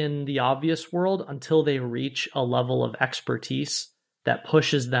sit in the obvious world until they reach a level of expertise that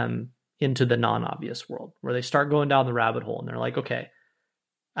pushes them into the non-obvious world, where they start going down the rabbit hole and they're like, okay,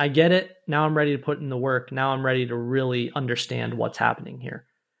 I get it. Now I'm ready to put in the work. Now I'm ready to really understand what's happening here.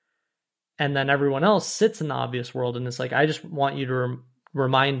 And then everyone else sits in the obvious world and it's like, I just want you to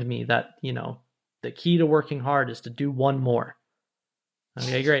remind me that, the key to working hard is to do one more.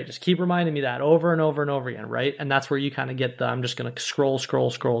 Okay, great. Just keep reminding me that over and over and over again, right? And that's where you kind of get I'm just going to scroll.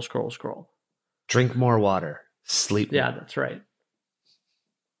 Drink more water. Sleep more. Yeah, that's right.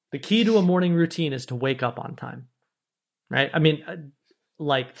 The key to a morning routine is to wake up on time, right? I mean,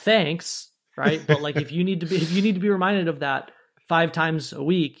 thanks, right? But if you need to be reminded of that 5 times a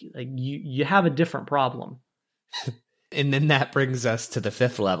week, you have a different problem. And then that brings us to the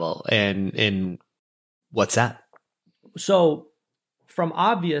 5th level. And what's that? So from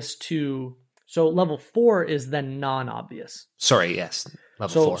obvious so level 4 is then non-obvious. Sorry, yes.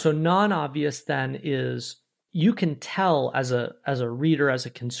 Level 4. So non-obvious then is, you can tell as a reader, as a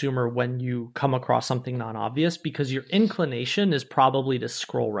consumer, when you come across something non-obvious, because your inclination is probably to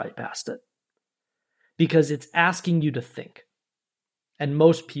scroll right past it because it's asking you to think. And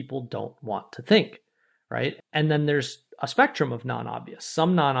most people don't want to think, right? And then there's a spectrum of non-obvious.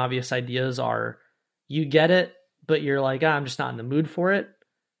 Some non-obvious ideas are, you get it, but you're like, I'm just not in the mood for it.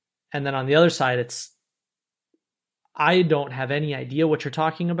 And then on the other side, it's, I don't have any idea what you're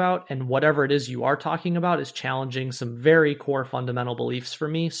talking about, and whatever it is you are talking about is challenging some very core fundamental beliefs for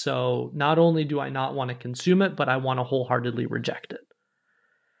me. So not only do I not want to consume it, but I want to wholeheartedly reject it,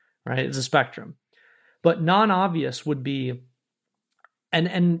 right? It's a spectrum. But non-obvious would be,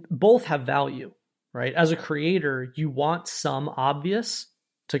 and both have value, right? As a creator, you want some obvious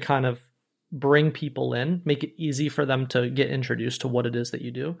to kind of bring people in, make it easy for them to get introduced to what it is that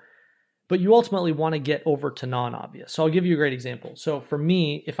you do. But you ultimately want to get over to non-obvious. So I'll give you a great example. So for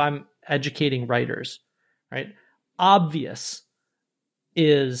me, if I'm educating writers, right, obvious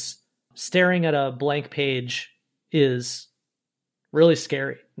is staring at a blank page is really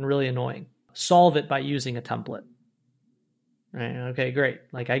scary and really annoying. Solve it by using a template. Right? Okay, great.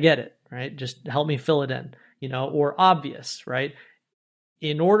 I get it, right? Just help me fill it in, or obvious, right?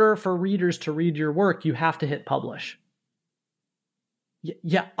 In order for readers to read your work, you have to hit publish.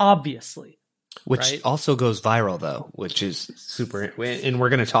 Yeah, obviously. Which right? also goes viral, though, which is super. And we're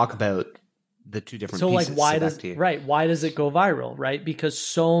going to talk about the two different pieces. Why does it go viral, right? Because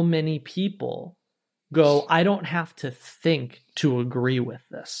so many people go, I don't have to think to agree with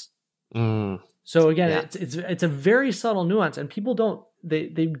this. So again, it's a very subtle nuance, and people don't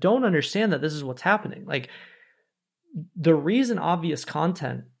understand that this is what's happening. The reason obvious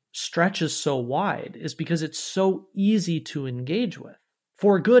content stretches so wide is because it's so easy to engage with,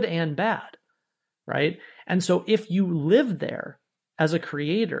 for good and bad, right? And so if you live there as a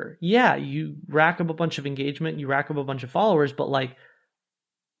creator, you rack up a bunch of engagement, you rack up a bunch of followers, but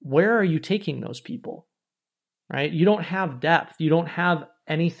where are you taking those people, right? You don't have depth. You don't have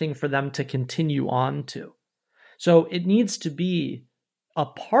anything for them to continue on to. So it needs to be a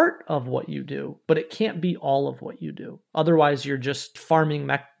part of what you do, but it can't be all of what you do. Otherwise, you're just farming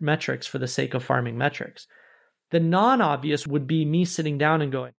metrics for the sake of farming metrics. The non-obvious would be me sitting down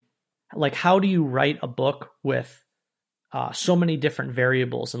and going, how do you write a book with so many different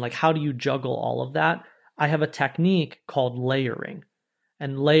variables? And how do you juggle all of that? I have a technique called layering.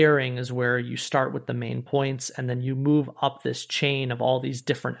 And layering is where you start with the main points and then you move up this chain of all these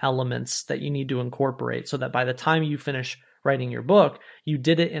different elements that you need to incorporate so that by the time you finish writing your book, you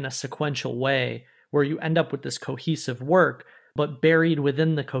did it in a sequential way where you end up with this cohesive work, but buried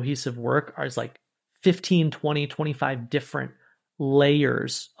within the cohesive work are 15, 20, 25 different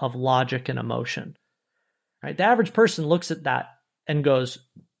layers of logic and emotion, right? The average person looks at that and goes,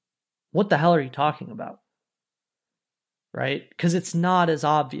 what the hell are you talking about? Right? Because it's not as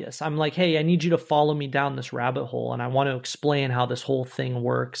obvious. I'm like, hey, I need you to follow me down this rabbit hole and I want to explain how this whole thing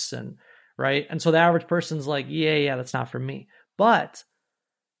works. And right. And so the average person's like, yeah, that's not for me. But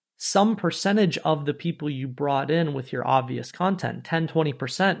some percentage of the people you brought in with your obvious content, 10,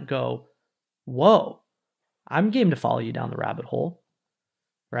 20% go, whoa, I'm game to follow you down the rabbit hole.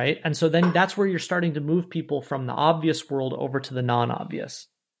 Right. And so then that's where you're starting to move people from the obvious world over to the non-obvious.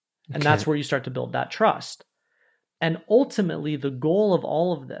 And that's where you start to build that trust. And ultimately, the goal of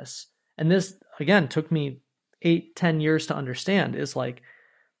all of this, and this, again, took me 8-10 years to understand, is like,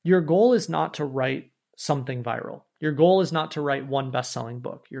 your goal is not to write something viral. Your goal is not to write one best-selling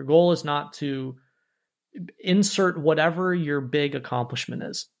book. Your goal is not to insert whatever your big accomplishment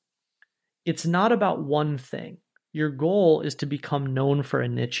is. It's not about one thing. Your goal is to become known for a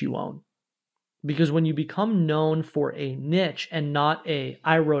niche you own. Because when you become known for a niche and not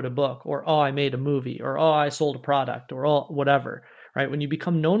I wrote a book, or, I made a movie, or, I sold a product, or, whatever, right? When you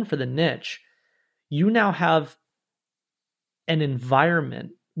become known for the niche, you now have an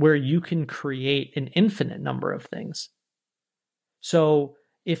environment where you can create an infinite number of things. So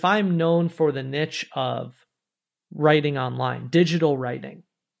if I'm known for the niche of writing online, digital writing,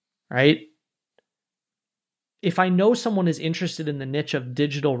 right? If I know someone is interested in the niche of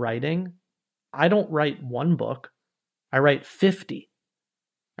digital writing, I don't write one book, I write 50,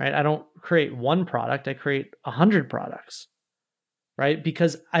 right? I don't create one product, I create 100 products, right?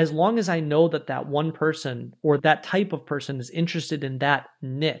 Because as long as I know that one person or that type of person is interested in that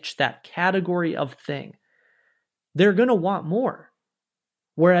niche, that category of thing, they're going to want more.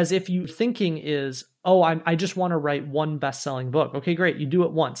 Whereas if you thinking is, I just want to write one best-selling book. Okay, great. You do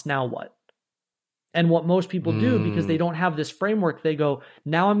it once. Now what? And what most people do, because they don't have this framework, they go,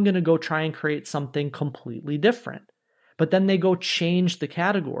 now I'm going to go try and create something completely different. But then they go change the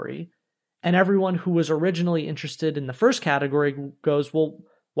category. And everyone who was originally interested in the first category goes, well,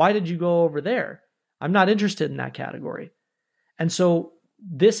 why did you go over there? I'm not interested in that category. And so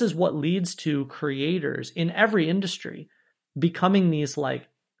this is what leads to creators in every industry becoming these like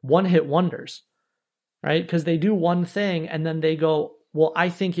one-hit wonders, right? Because they do one thing and then they go, well, I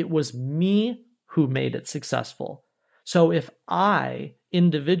think it was me who made it successful. So if I,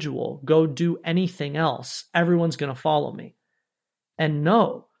 individual, go do anything else, everyone's going to follow me. And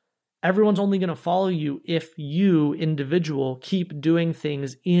no, everyone's only going to follow you if you, individual, keep doing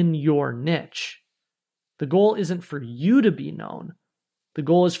things in your niche. The goal isn't for you to be known. The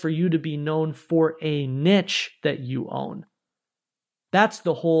goal is for you to be known for a niche that you own. That's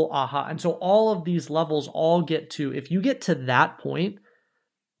the whole aha. And so all of these levels all get to, if you get to that point,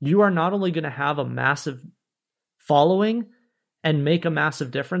 you are not only going to have a massive following and make a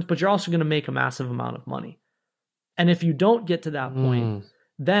massive difference, but you're also going to make a massive amount of money. And if you don't get to that point,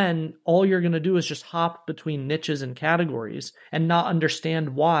 then all you're going to do is just hop between niches and categories and not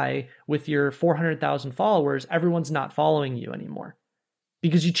understand why, with your 400,000 followers, everyone's not following you anymore.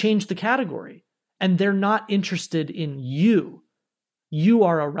 Because you changed the category and they're not interested in you. You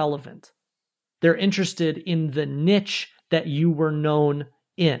are irrelevant. They're interested in the niche that you were known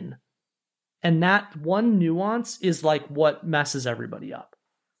in. And that one nuance is like what messes everybody up.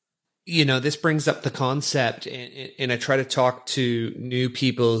 You know, this brings up the concept, and I try to talk to new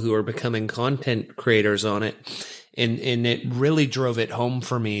people who are becoming content creators on it, and it really drove it home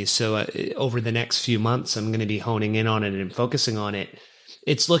for me. So over the next few months, I'm going to be honing in on it and focusing on it.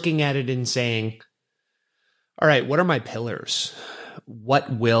 It's looking at it and saying, all right, what are my pillars?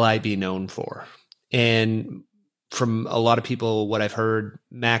 What will I be known for? And from a lot of people, what I've heard,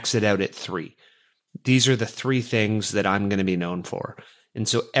 max it out at 3. These are the 3 things that I'm going to be known for. And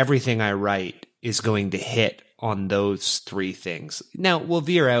so everything I write is going to hit on those 3 things. Now, we'll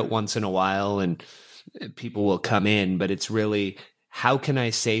veer out once in a while and people will come in, but it's really, how can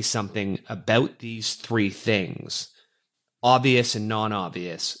I say something about these 3 things, obvious and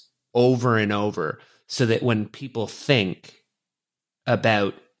non-obvious, over and over, so that when people think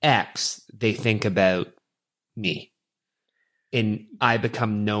about X, they think about me and I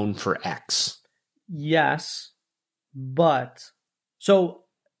become known for X. Yes, but so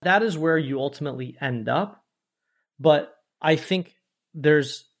that is where you ultimately end up. But I think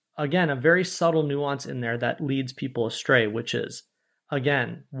there's, again, a very subtle nuance in there that leads people astray, which is,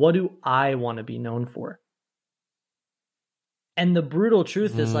 again, what do I want to be known for? And the brutal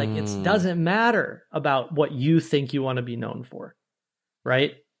truth is, like, it doesn't matter about what you think you want to be known for,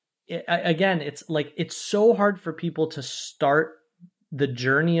 right? Again, it's like, it's so hard for people to start the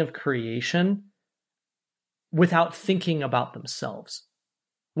journey of creation without thinking about themselves.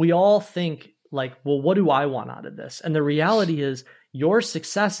 We all think like, well, what do I want out of this? And the reality is your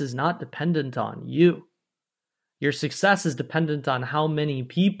success is not dependent on you. Your success is dependent on how many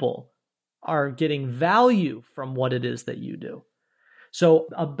people are getting value from what it is that you do. So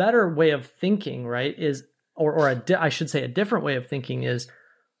a better way of thinking, right, is, I should say a different way of thinking is,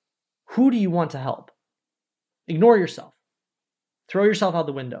 who do you want to help? Ignore yourself. Throw yourself out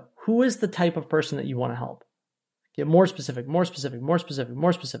the window. Who is the type of person that you want to help? Get more specific, more specific, more specific,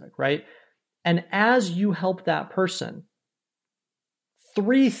 more specific, right? And as you help that person,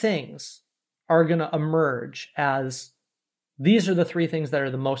 3 things are going to emerge as these are the 3 things that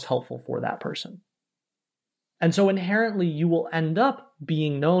are the most helpful for that person. And so inherently you will end up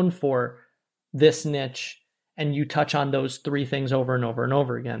being known for this niche, and you touch on those 3 things over and over and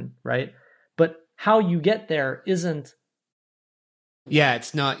over again, right? But how you get there isn't. Yeah,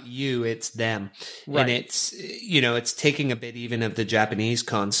 it's not you, it's them. Right. And it's, it's taking a bit even of the Japanese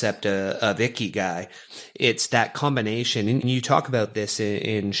concept of ikigai. It's that combination. And you talk about this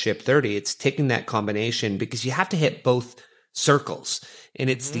in Ship 30. It's taking that combination because you have to hit both circles.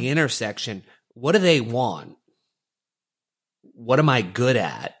 And it's the intersection. What do they want? What am I good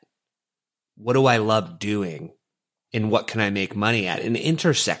at? What do I love doing? And what can I make money at? And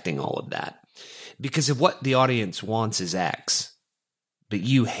intersecting all of that. Because of what the audience wants is X. But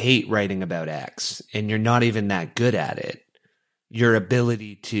you hate writing about X, and you're not even that good at it. Your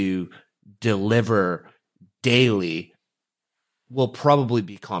ability to deliver daily will probably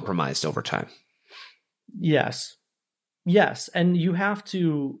be compromised over time. Yes. And you have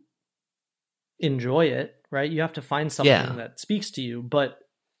to enjoy it, right? You have to find something that speaks to you. But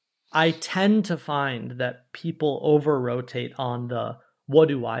I tend to find that people over-rotate on the what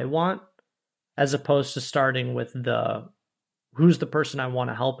do I want, as opposed to starting with the who's the person I want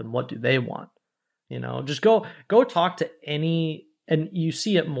to help and what do they want? Just go talk to any, and you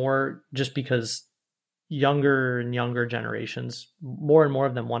see it more just because younger and younger generations, more and more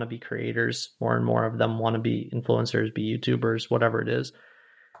of them want to be creators, more and more of them want to be influencers, be YouTubers, whatever it is.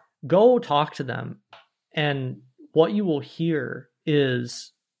 Go talk to them, and what you will hear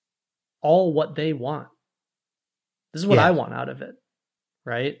is all what they want. This is what I want out of it,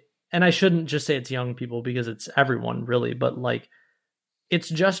 right? And I shouldn't just say it's young people because it's everyone really, but like, it's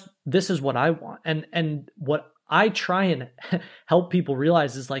just, this is what I want. And what I try and help people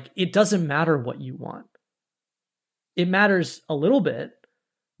realize is like, it doesn't matter what you want. It matters a little bit,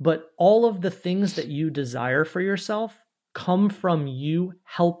 but all of the things that you desire for yourself come from you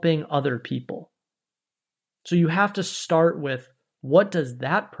helping other people. So you have to start with, what does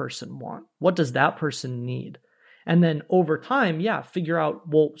that person want? What does that person need? And then over time, figure out,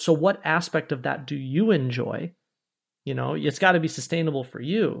 well, so what aspect of that do you enjoy? It's got to be sustainable for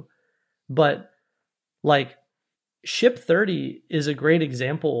you. But like Ship 30 is a great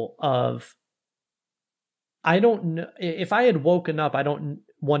example of, I don't know, if I had woken up,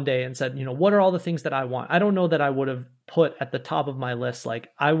 one day and said, what are all the things that I want? I don't know that I would have put at the top of my list, like,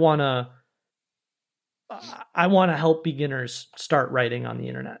 I want to help beginners start writing on the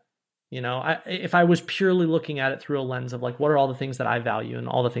internet. If I was purely looking at it through a lens of like, what are all the things that I value and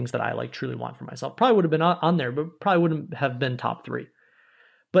all the things that I like truly want for myself, probably would have been on there, but probably wouldn't have been top 3.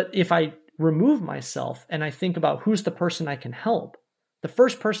 But if I remove myself and I think about who's the person I can help, the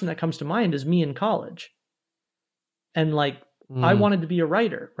first person that comes to mind is me in college. And like, I wanted to be a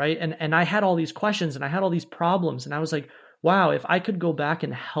writer, right? And I had all these questions and I had all these problems. And I was like, wow, if I could go back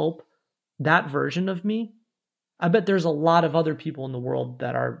and help that version of me, I bet there's a lot of other people in the world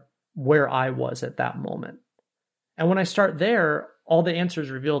that are where I was at that moment. And when I start there, all the answers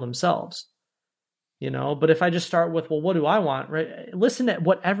reveal themselves, but if I just start with, well, what do I want? Right? Listen to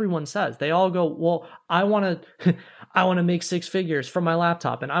what everyone says. They all go, well, I want to make 6 figures from my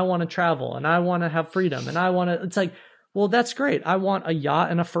laptop, and I want to travel, and I want to have freedom, and it's like, well, that's great. I want a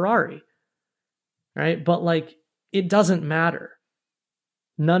yacht and a Ferrari. Right? But like, it doesn't matter.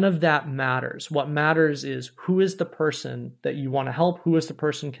 None of that matters. What matters is, who is the person that you want to help? Who is the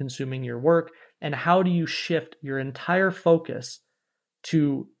person consuming your work? And how do you shift your entire focus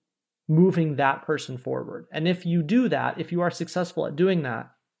to moving that person forward? And if you do that, if you are successful at doing that,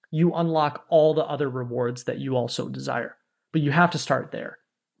 you unlock all the other rewards that you also desire. But you have to start there.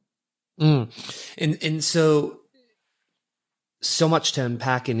 And so much to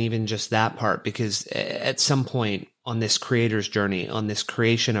unpack in even just that part, because at some point on this creator's journey, on this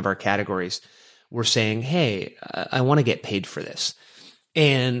creation of our categories, we're saying, hey, I want to get paid for this.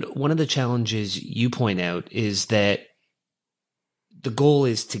 And one of the challenges you point out is that the goal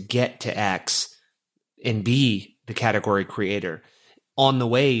is to get to X and be the category creator. On the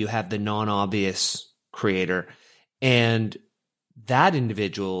way, you have the non-obvious creator, and that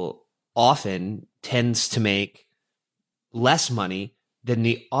individual often tends to make less money than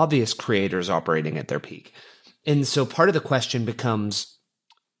the obvious creators operating at their peak. And so part of the question becomes,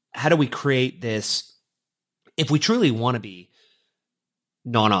 how do we create this, if we truly want to be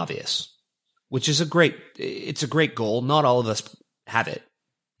non-obvious, which is it's a great goal. Not all of us have it,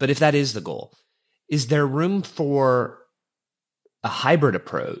 but if that is the goal, is there room for a hybrid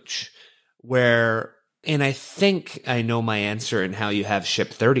approach where, and I think I know my answer in how you have Ship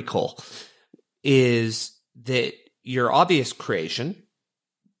 30, Cole, is that your obvious creation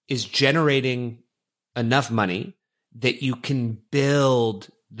is generating enough money that you can build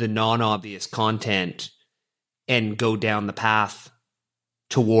the non-obvious content and go down the path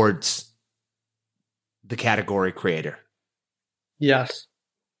towards the category creator. Yes.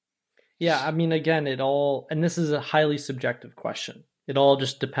 Yeah, I mean, again, and this is a highly subjective question. It all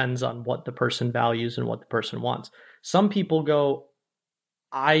just depends on what the person values and what the person wants. Some people go,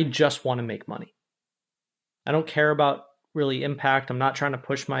 I just want to make money. I don't care about really impact. I'm not trying to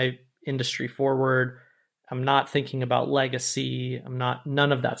push my industry forward. I'm not thinking about legacy.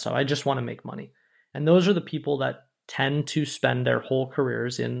 None of that stuff. I just want to make money. And those are the people that tend to spend their whole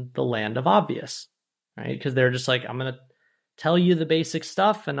careers in the land of obvious, right? Because they're just like, I'm going to tell you the basic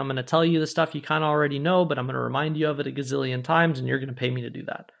stuff and I'm going to tell you the stuff you kind of already know, but I'm going to remind you of it a gazillion times and you're going to pay me to do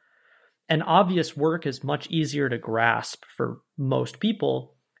that. And obvious work is much easier to grasp for most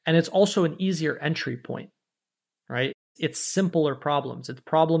people. And it's also an easier entry point, right? It's simpler problems. It's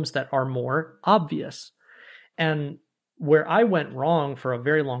problems that are more obvious. And where I went wrong for a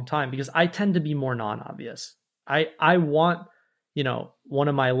very long time, because I tend to be more non-obvious. I want, one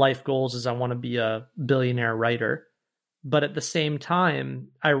of my life goals is I want to be a billionaire writer. But at the same time,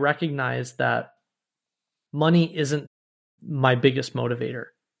 I recognize that money isn't my biggest motivator.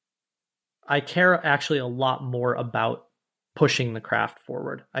 I care actually a lot more about pushing the craft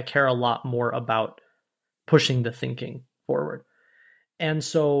forward. I care a lot more about pushing the thinking forward. And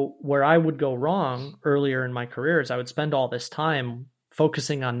so where I would go wrong earlier in my career is I would spend all this time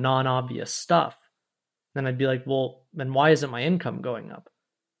focusing on non-obvious stuff. Then I'd be like, well, then why isn't my income going up?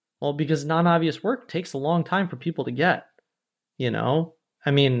 Well, because non-obvious work takes a long time for people to get, I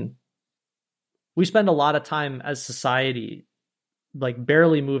mean, we spend a lot of time as society, like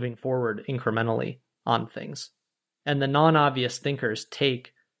barely moving forward incrementally on things. And the non-obvious thinkers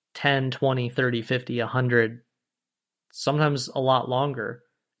take 10, 20, 30, 50, 100, sometimes a lot longer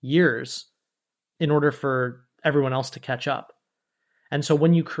years in order for everyone else to catch up. And so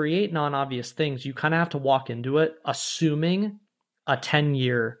when you create non-obvious things, you kind of have to walk into it assuming a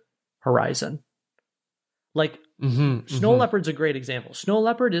 10-year horizon. Like Snow Leopard's a great example. Snow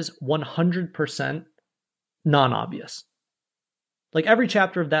Leopard is 100% non-obvious. Like every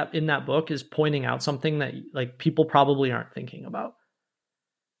chapter of that in that book is pointing out something that like people probably aren't thinking about.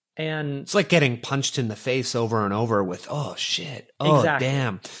 And it's like getting punched in the face over and over with, oh shit, oh exactly.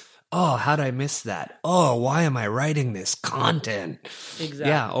 Damn, oh how'd I miss that? Oh, why am I writing this content? Exactly.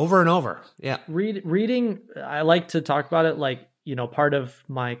 Yeah, over and over. Yeah. Reading, I like to talk about it like, part of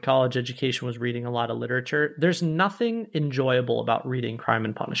my college education was reading a lot of literature. There's nothing enjoyable about reading Crime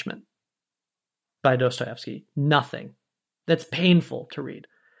and Punishment by Dostoevsky. Nothing. That's painful to read.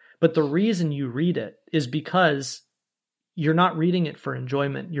 But the reason you read it is because you're not reading it for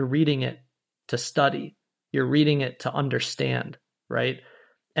enjoyment. You're reading it to study. You're reading it to understand, right?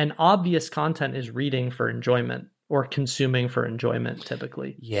 And obvious content is reading for enjoyment or consuming for enjoyment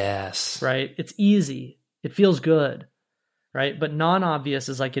typically. Yes. Right? It's easy. It feels good, right? But non-obvious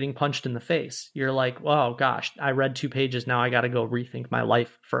is like getting punched in the face. You're like, oh gosh, I read 2 pages. Now I got to go rethink my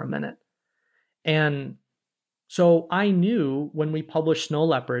life for a minute. And so I knew when we published Snow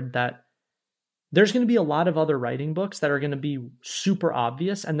Leopard that there's going to be a lot of other writing books that are going to be super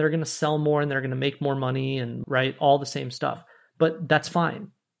obvious and they're going to sell more and they're going to make more money and write all the same stuff. But that's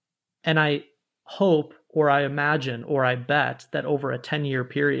fine. And I hope, or I imagine, or I bet that over a 10-year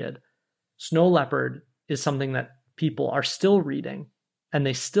period, Snow Leopard is something that people are still reading and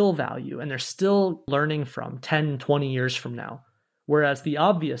they still value and they're still learning from 10, 20 years from now. Whereas the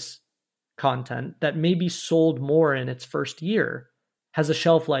obvious content that maybe sold more in its first year has a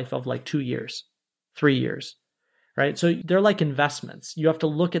shelf life of like 2 years, 3 years, right? So they're like investments. You have to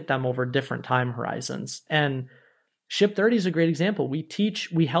look at them over different time horizons. And Ship 30 is a great example.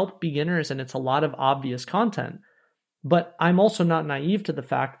 We help beginners and it's a lot of obvious content. But I'm also not naive to the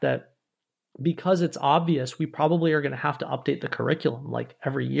fact that because it's obvious, we probably are going to have to update the curriculum like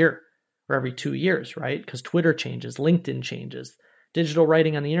every year or every 2 years, right? Because Twitter changes, LinkedIn changes, digital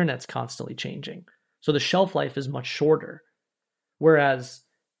writing on the internet's constantly changing. So the shelf life is much shorter. Whereas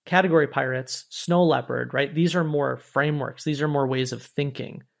Category Pirates, Snow Leopard, right? These are more frameworks. These are more ways of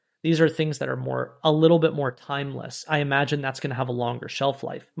thinking. These are things that are a little bit more timeless. I imagine that's going to have a longer shelf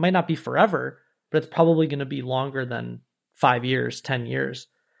life. It might not be forever, but it's probably going to be longer than 5 years, 10 years.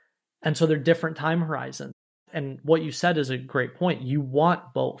 And so they're different time horizons. And what you said is a great point. You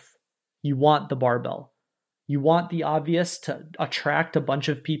want both. You want the barbell. You want the obvious to attract a bunch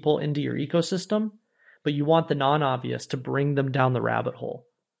of people into your ecosystem, but you want the non-obvious to bring them down the rabbit hole.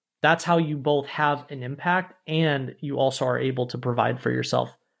 That's how you both have an impact and you also are able to provide for yourself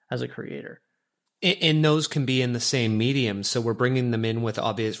as a creator. And those can be in the same medium. So we're bringing them in with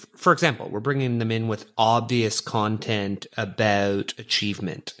obvious, for example, we're bringing them in with obvious content about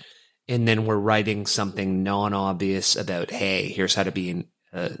achievement. And then we're writing something non-obvious about, hey, here's how to be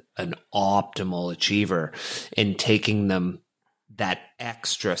an optimal achiever, and taking them that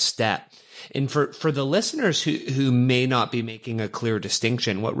extra step. And for the listeners who may not be making a clear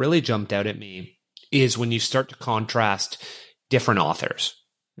distinction, what really jumped out at me is when you start to contrast different authors.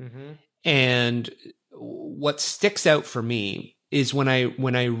 Mm-hmm. And what sticks out for me is when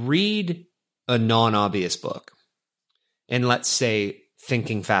I read a non-obvious book, and let's say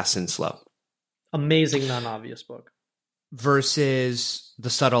Thinking Fast and Slow. Amazing non-obvious book. Versus The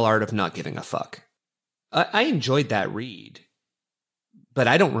Subtle Art of Not Giving a Fuck. I enjoyed that read, but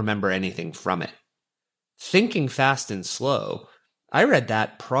I don't remember anything from it. Thinking Fast and Slow, I read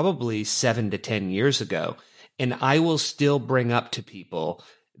that probably 7 to 10 years ago, and I will still bring up to people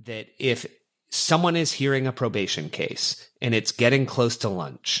that if someone is hearing a probation case and it's getting close to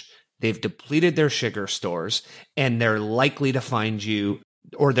lunch, they've depleted their sugar stores, and they're likely to find you,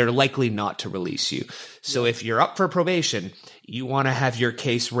 or they're likely not to release you. So if you're up for probation, you want to have your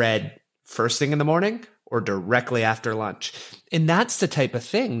case read first thing in the morning or directly after lunch. And that's the type of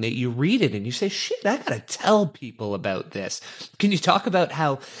thing that you read it and you say, shit, I got to tell people about this. Can you talk about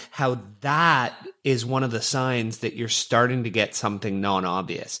how that is one of the signs that you're starting to get something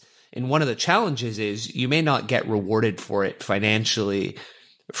non-obvious? And one of the challenges is you may not get rewarded for it financially,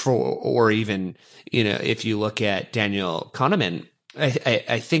 or even, if you look at Daniel Kahneman,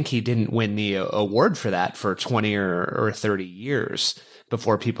 I think he didn't win the award for that for 20 or 30 years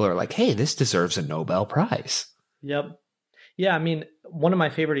before people are like, hey, this deserves a Nobel Prize. Yep. Yeah, I mean, one of my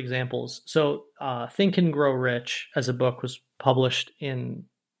favorite examples. So Think and Grow Rich as a book was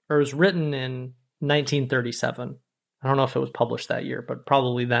was written in 1937. I don't know if it was published that year, but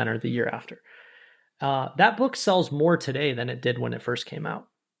probably then or the year after. That book sells more today than it did when it first came out.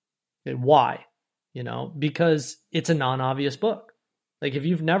 Why? Because it's a non-obvious book. Like if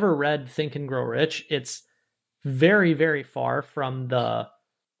you've never read Think and Grow Rich, it's very, very far from go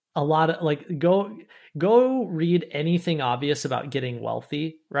read anything obvious about getting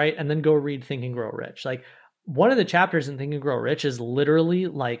wealthy, right? And then go read Think and Grow Rich. Like one of the chapters in Think and Grow Rich is literally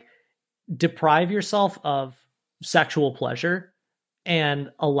like deprive yourself of sexual pleasure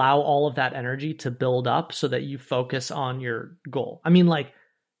and allow all of that energy to build up so that you focus on your goal. I mean, like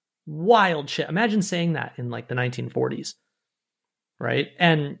wild shit. Imagine saying that in like the 1940s, right?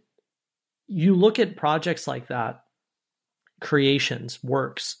 And you look at projects like that, creations,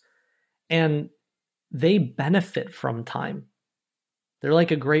 works, and they benefit from time. They're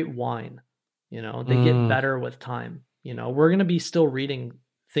like a great wine, they get better with time. We're going to be still reading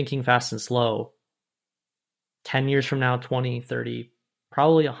Thinking Fast and Slow 10 years from now, 20, 30,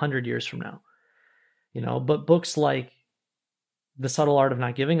 probably 100 years from now, but books like The Subtle Art of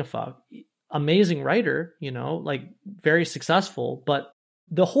Not Giving a Fuck, amazing writer, like very successful, but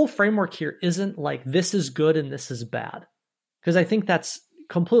the whole framework here isn't like this is good and this is bad, because I think that's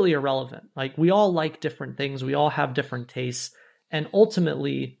completely irrelevant. Like we all like different things, we all have different tastes, and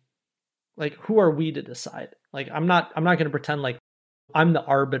ultimately, like who are we to decide? Like I'm not going to pretend like I'm the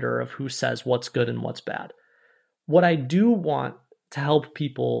arbiter of who says what's good and what's bad. What I do want to help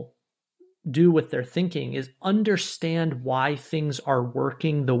people do with their thinking is understand why things are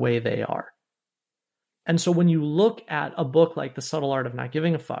working the way they are. And so when you look at a book like The Subtle Art of Not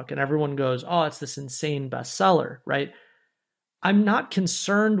Giving a Fuck, and everyone goes, oh, it's this insane bestseller, right? I'm not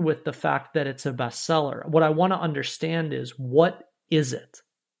concerned with the fact that it's a bestseller. What I want to understand is, what is it?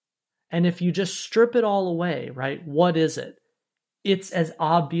 And if you just strip it all away, right? What is it? It's as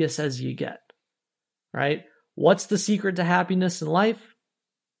obvious as you get, right? What's the secret to happiness in life?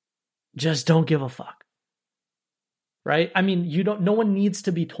 Just don't give a fuck, right? I mean, no one needs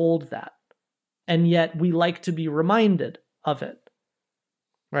to be told that. And yet we like to be reminded of it,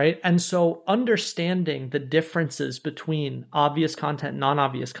 right? And so understanding the differences between obvious content and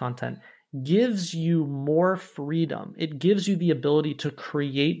non-obvious content gives you more freedom. It gives you the ability to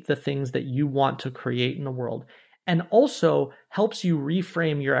create the things that you want to create in the world, and also helps you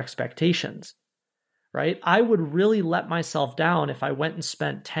reframe your expectations, right? I would really let myself down if I went and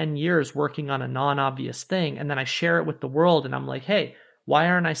spent 10 years working on a non-obvious thing and then I share it with the world and I'm like, hey, why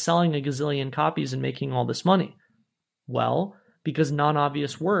aren't I selling a gazillion copies and making all this money? Well, because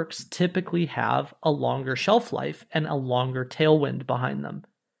non-obvious works typically have a longer shelf life and a longer tailwind behind them.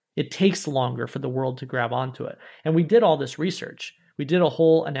 It takes longer for the world to grab onto it. And we did all this research. We did a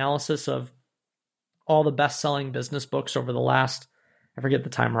whole analysis of all the best-selling business books over the last, I forget the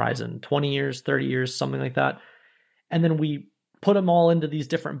time horizon, 20 years, 30 years, something like that. And then we put them all into these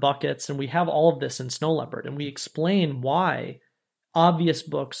different buckets, and we have all of this in Snow Leopard, and we explain why obvious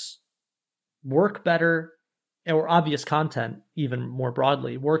books work better, or obvious content, even more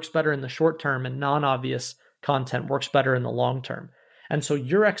broadly, works better in the short term, and non-obvious content works better in the long term. And so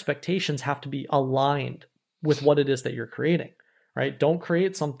your expectations have to be aligned with what it is that you're creating, right? Don't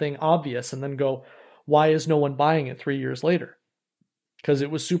create something obvious and then go, why is no one buying it 3 years later? Because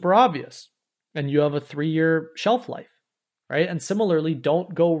it was super obvious and you have a 3-year shelf life, right? And similarly,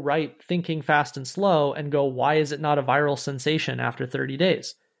 don't go write Thinking Fast and Slow and go, why is it not a viral sensation after 30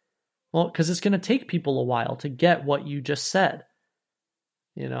 days? Well, because it's going to take people a while to get what you just said.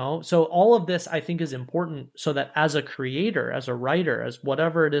 So all of this I think is important so that as a creator, as a writer, as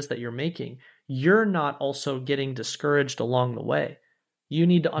whatever it is that you're making, you're not also getting discouraged along the way. You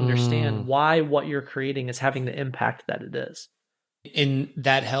need to understand why what you're creating is having the impact that it is. And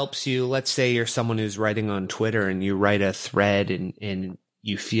that helps you. Let's say you're someone who's writing on Twitter and you write a thread and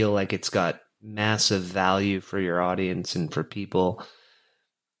you feel like it's got massive value for your audience and for people,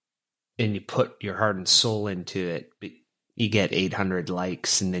 and you put your heart and soul into it, but you get 800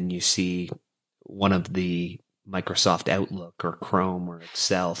 likes, and then you see one of the Microsoft Outlook or Chrome or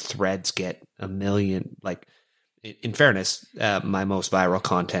Excel threads get 1 million. Like, in fairness, my most viral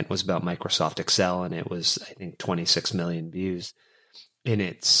content was about Microsoft Excel, and it was, I think, 26 million views. And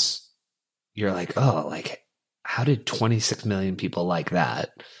you're like, oh, like, how did 26 million people like that?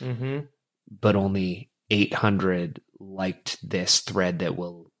 Mm-hmm. But only 800 liked this thread that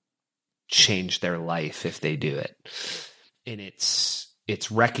will change their life if they do it. And it's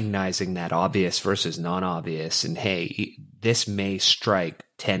recognizing that obvious versus non-obvious. And hey, this may strike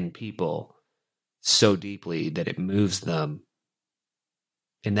 10 people so deeply that it moves them.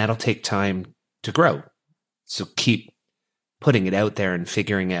 And that'll take time to grow. So keep putting it out there and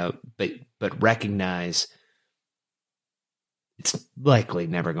figuring out, but recognize it's likely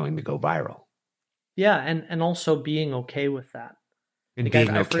never going to go viral. Yeah, and also being okay with that. And like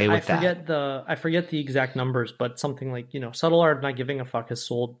being okay with that. I forget the exact numbers, but something like, Subtle Art of Not Giving a Fuck has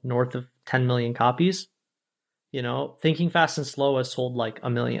sold north of 10 million copies. Thinking Fast and Slow has sold like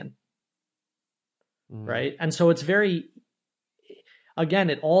 1 million. Right? And so it's very, again,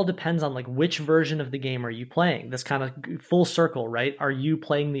 it all depends on like which version of the game are you playing. This kind of full circle, right? Are you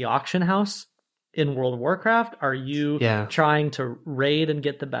playing the auction house in World of Warcraft? Are you trying to raid and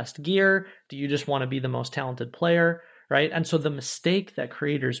get the best gear? Do you just want to be the most talented player? Right? And so the mistake that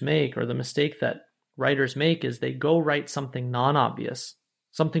creators make, or the mistake that writers make, is they go write something non-obvious,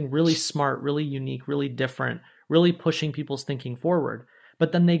 something really smart, really unique, really different, really pushing people's thinking forward.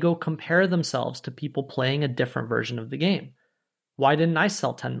 But then they go compare themselves to people playing a different version of the game. Why didn't I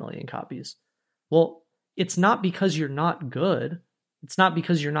sell 10 million copies? Well, it's not because you're not good. It's not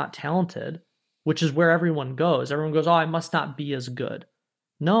because you're not talented, which is where everyone goes. Everyone goes, oh, I must not be as good.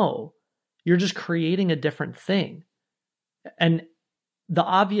 No, you're just creating a different thing. And the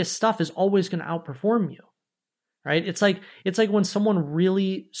obvious stuff is always going to outperform you, right? It's like when someone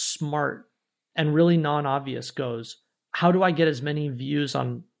really smart and really non-obvious goes, how do I get as many views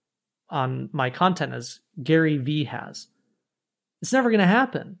on my content as Gary Vee has? It's never going to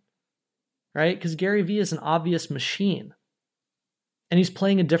happen, right? Because Gary Vee is an obvious machine and he's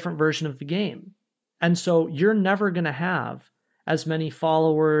playing a different version of the game. And so you're never going to have as many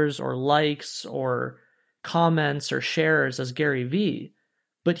followers or likes or comments or shares as Gary Vee,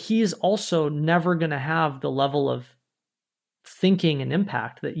 but he's also never going to have the level of thinking and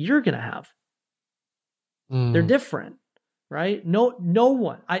impact that you're going to have. They're different, right? No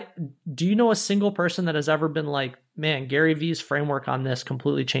one. Do you know a single person that has ever been like, man, Gary Vee's framework on this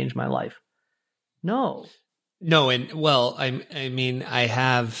completely changed my life? No. And well, I mean, I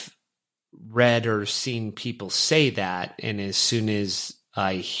have read or seen people say that, and as soon as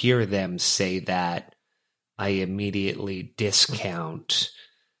I hear them say that, I immediately discount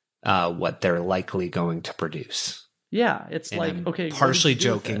what they're likely going to produce. Yeah, it's and like, I'm okay, partially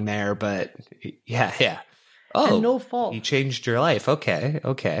joking there, but yeah. Oh, and no fault. He changed your life. Okay.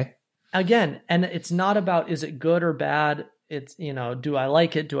 Again, and it's not about is it good or bad. It's, do I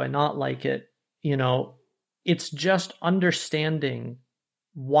like it? Do I not like it? It's just understanding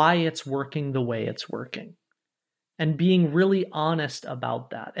why it's working the way it's working and being really honest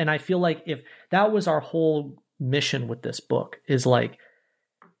about that. And I feel like if that was our whole mission with this book, is like,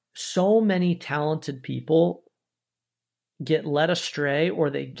 so many talented people get led astray or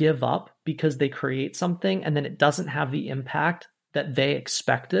they give up because they create something and then it doesn't have the impact that they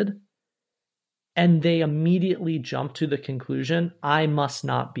expected. And they immediately jump to the conclusion, I must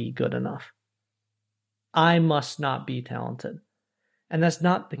not be good enough. I must not be talented. And that's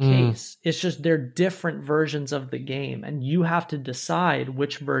not the case. It's just they're different versions of the game. And you have to decide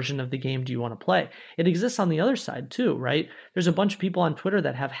which version of the game do you want to play. It exists on the other side too, right? There's a bunch of people on Twitter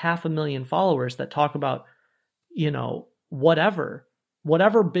that have 500,000 followers that talk about, whatever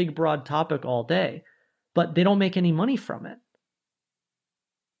big, broad topic all day, but they don't make any money from it.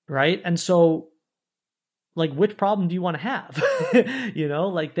 Right? And so, like, which problem do you want to have?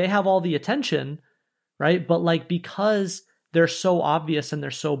 Like, they have all the attention, right? But like, because they're so obvious and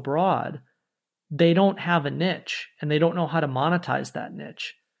they're so broad, they don't have a niche and they don't know how to monetize that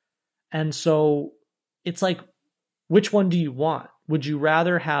niche. And so it's like, which one do you want? Would you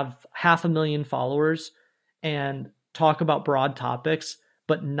rather have 500,000 followers and talk about broad topics,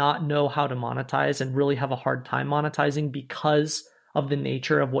 but not know how to monetize and really have a hard time monetizing because of the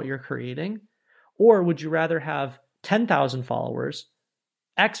nature of what you're creating? Or would you rather have 10,000 followers,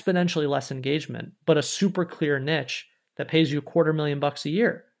 exponentially less engagement, but a super clear niche that pays you $250,000 a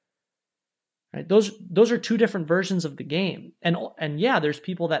year? Right? Those are two different versions of the game. And yeah, there's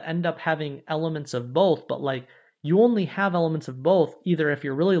people that end up having elements of both, but like, you only have elements of both either if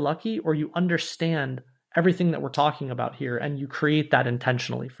you're really lucky or you understand everything that we're talking about here and you create that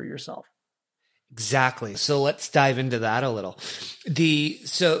intentionally for yourself. Exactly. So let's dive into that a little.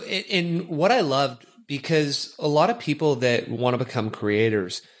 In what I loved, because a lot of people that want to become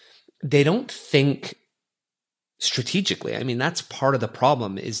creators, they don't think strategically. I mean, that's part of the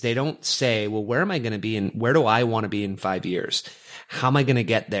problem, is they don't say, well, where am I going to be and where do I want to be in 5 years? How am I going to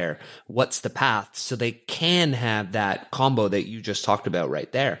get there? What's the path? So they can have that combo that you just talked about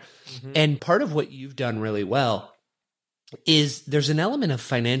right there. Mm-hmm. And part of what you've done really well is there's an element of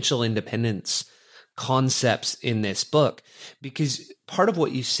financial independence concepts in this book, because part of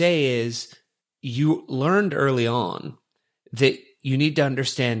what you say is you learned early on that you need to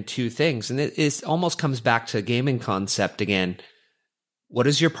understand two things. And it almost comes back to a gaming concept again. What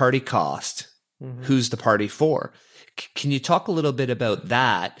does your party cost? Mm-hmm. Who's the party for? Can you talk a little bit about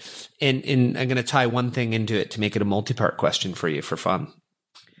that? And I'm going to tie one thing into it to make it a multi-part question for you for fun.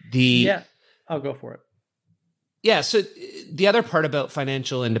 Yeah, I'll go for it. Yeah. So the other part about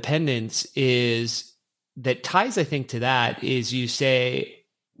financial independence is that ties, I think, to that is you say,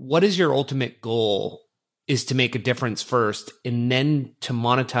 what is your ultimate goal is to make a difference first, and then to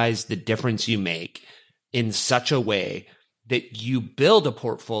monetize the difference you make in such a way that you build a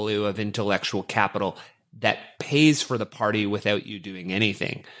portfolio of intellectual capital that pays for the party without you doing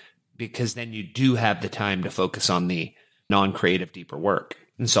anything, because then you do have the time to focus on the non-creative, deeper work.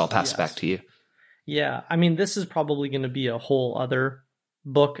 And so I'll pass it back to you. Yeah. I mean, this is probably going to be a whole other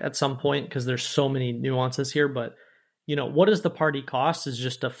book at some point because there's so many nuances here. But, what does the party cost is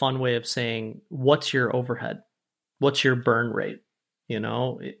just a fun way of saying, what's your overhead? What's your burn rate?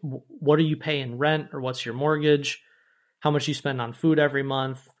 What are you paying rent, or what's your mortgage? How much you spend on food every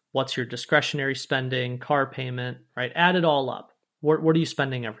month? What's your discretionary spending, car payment, right? Add it all up. What are you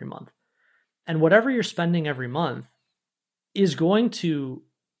spending every month? And whatever you're spending every month is going to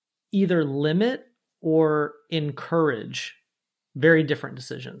either limit or encourage very different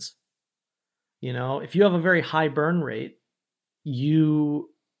decisions. If you have a very high burn rate, you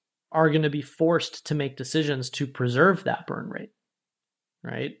are going to be forced to make decisions to preserve that burn rate,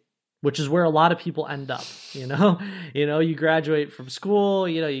 right? Which is where a lot of people end up. You graduate from school,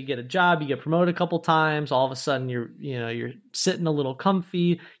 you get a job, you get promoted a couple times, all of a sudden you're sitting a little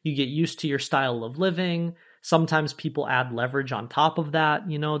comfy, you get used to your style of living. Sometimes people add leverage on top of that.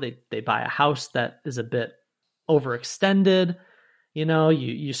 They buy a house that is a bit overextended.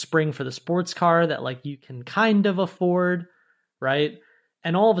 You spring for the sports car that like you can kind of afford, right?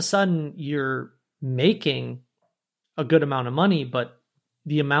 And all of a sudden you're making a good amount of money, but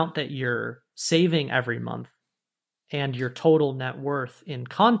the amount that you're saving every month and your total net worth in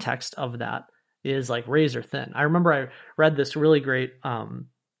context of that is like razor thin. I remember I read this really great, I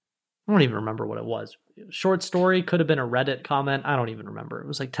don't even remember what it was. Short story, could have been a Reddit comment. I don't even remember. It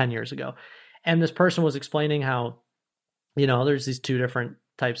was like 10 years ago. And this person was explaining how, there's these two different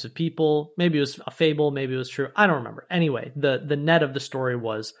types of people. Maybe it was a fable, maybe it was true. I don't remember. Anyway, the net of the story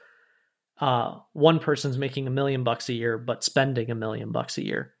was one person's making $1 million a year, but spending $1 million a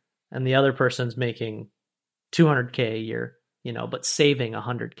year. And the other person's making $200K a year, but saving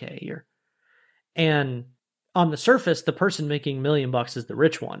 $100K a year. And on the surface, the person making $1 million is the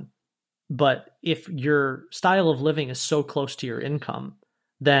rich one. But if your style of living is so close to your income,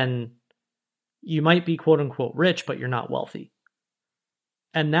 then you might be quote unquote rich, but you're not wealthy.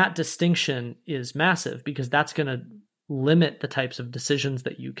 And that distinction is massive because that's going to limit the types of decisions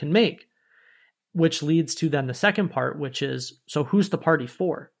that you can make, which leads to then the second part, which is, so who's the party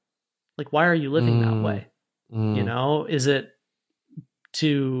for? Like, why are you living that way? Is it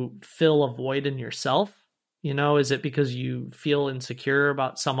to fill a void in yourself? Is it because you feel insecure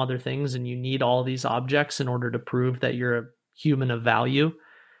about some other things and you need all these objects in order to prove that you're a human of value?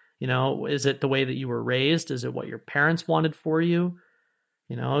 Is it the way that you were raised? Is it what your parents wanted for you?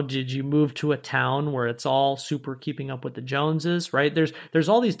 Did you move to a town where it's all super keeping up with the Joneses, right? There's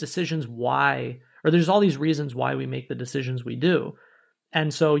all these decisions there's all these reasons why we make the decisions we do.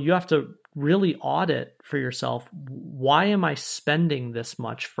 And so you have to really audit for yourself, why am I spending this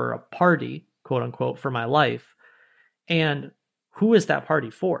much for a party, quote unquote, for my life? And who is that party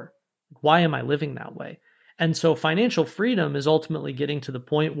for? Why am I living that way? And so financial freedom is ultimately getting to the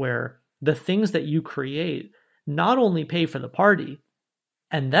point where the things that you create not only pay for the party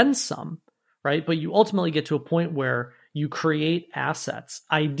and then some, right? But you ultimately get to a point where you create assets,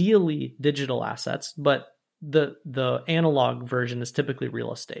 ideally digital assets, but the analog version is typically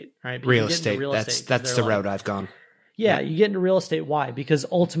real estate, right? Real estate. That's the route I've gone. Yeah, you get into real estate. Why? Because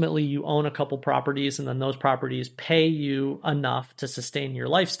ultimately you own a couple properties and then those properties pay you enough to sustain your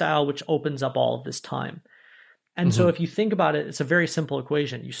lifestyle, which opens up all of this time. And so if you think about it, it's a very simple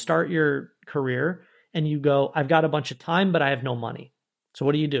equation. You start your career and you go, I've got a bunch of time, but I have no money. So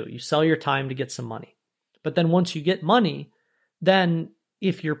what do? You sell your time to get some money. But then once you get money, then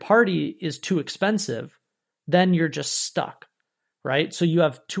if your party is too expensive, then you're just stuck, right? So you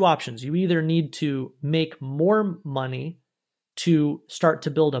have two options. You either need to make more money to start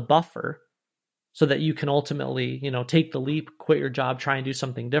to build a buffer so that you can ultimately, take the leap, quit your job, try and do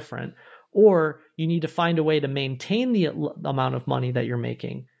something different. Or you need to find a way to maintain the amount of money that you're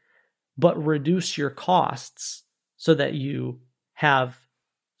making, but reduce your costs so that you have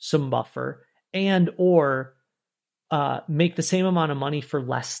some buffer or make the same amount of money for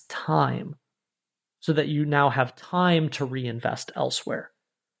less time so that you now have time to reinvest elsewhere,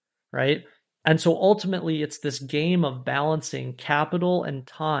 right? And so ultimately it's this game of balancing capital and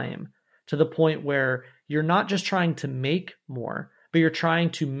time to the point where you're not just trying to make more, but you're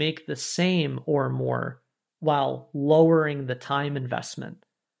trying to make the same or more while lowering the time investment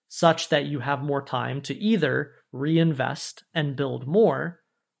such that you have more time to either reinvest and build more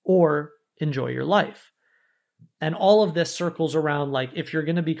or enjoy your life. And all of this circles around, like, if you're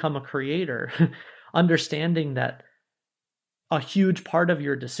going to become a creator, understanding that a huge part of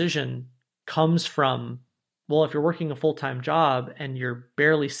your decision comes from, well, if you're working a full-time job and you're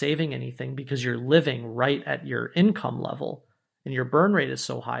barely saving anything because you're living right at your income level and your burn rate is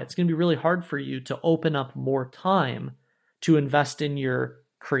so high, it's going to be really hard for you to open up more time to invest in your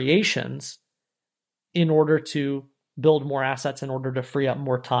creations in order to build more assets, in order to free up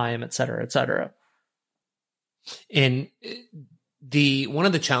more time, et cetera, et cetera. And one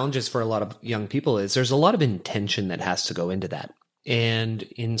of the challenges for a lot of young people is there's a lot of intention that has to go into that. And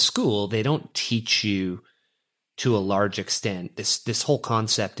in school, they don't teach you to a large extent. This whole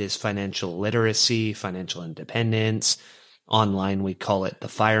concept is financial literacy, financial independence. Online, we call it the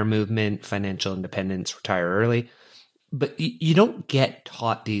FIRE movement, financial independence, retire early. But you don't get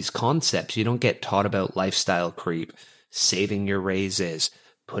taught these concepts. You don't get taught about lifestyle creep, saving your raises,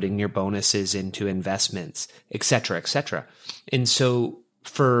 putting your bonuses into investments, et cetera, et cetera. And so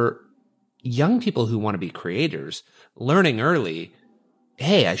for young people who want to be creators, learning early,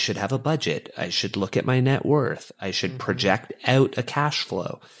 hey, I should have a budget. I should look at my net worth. I should project out a cash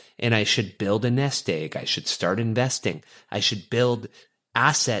flow, and I should build a nest egg. I should start investing. I should build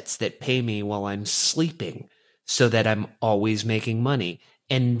assets that pay me while I'm sleeping so that I'm always making money.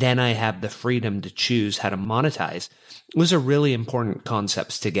 And then I have the freedom to choose how to monetize. Those are really important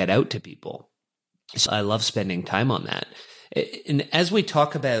concepts to get out to people. So I love spending time on that. And as we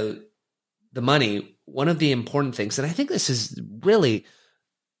talk about the money, one of the important things, and I think this is really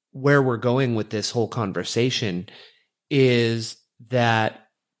where we're going with this whole conversation, is that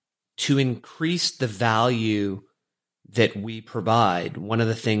to increase the value that we provide, one of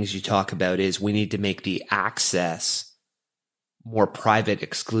the things you talk about is we need to make the access more private,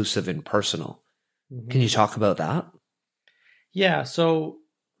 exclusive, and personal. Can you talk about that? Yeah. So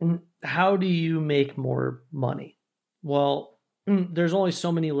how do you make more money? Well, there's only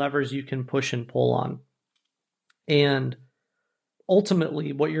so many levers you can push and pull on. And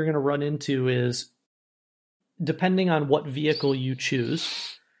ultimately, what you're going to run into is depending on what vehicle you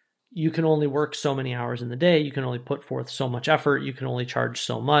choose, you can only work so many hours in the day. You can only put forth so much effort. You can only charge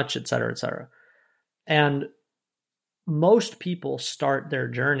so much, et cetera, et cetera. And most people start their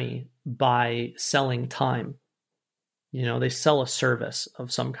journey by selling time. They sell a service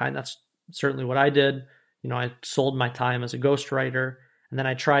of some kind. That's certainly what I did. I sold my time as a ghostwriter, and then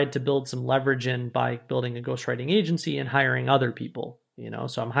I tried to build some leverage in by building a ghostwriting agency and hiring other people.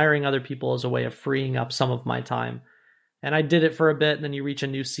 So I'm hiring other people as a way of freeing up some of my time. And I did it for a bit, and then you reach a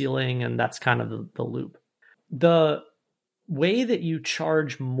new ceiling, and that's kind of the loop. The way that you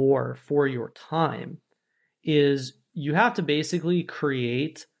charge more for your time is you have to basically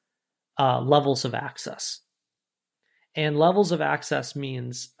create levels of access. And levels of access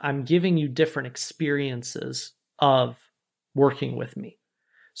means I'm giving you different experiences of working with me.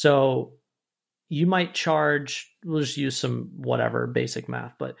 So you might charge, we'll just use some whatever basic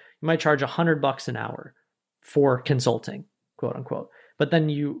math, but you might charge $100 an hour for consulting, quote unquote. But then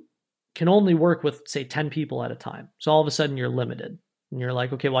you can only work with, say, 10 people at a time. So all of a sudden you're limited. And you're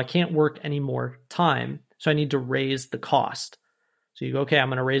like, okay, well, I can't work any more time, so I need to raise the cost. So you go, okay, I'm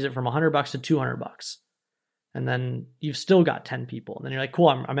going to raise it from $100 to $200. And then you've still got 10 people. And then you're like, cool,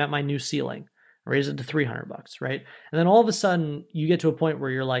 I'm at my new ceiling. I raise it to $300, right? And then all of a sudden you get to a point where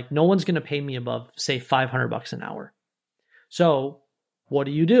you're like, no one's going to pay me above, say, $500 an hour. So what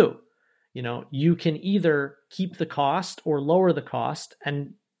do? You can either keep the cost or lower the cost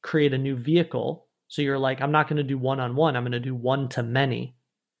and create a new vehicle. So you're like, I'm not going to do one-on-one. I'm going to do one-to-many,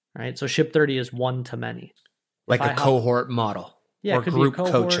 right? So Ship 30 is one-to-many. Like a cohort model. Yeah, or it could group be a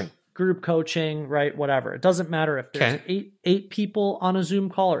cohort, coaching. Group coaching, right? Whatever. It doesn't matter if there's eight people on a Zoom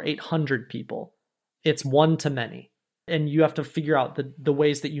call or 800 people. It's one-to-many. And you have to figure out the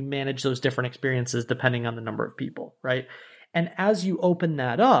ways that you manage those different experiences depending on the number of people, right? And as you open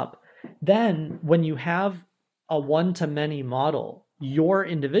that up, then when you have a one-to-many model, your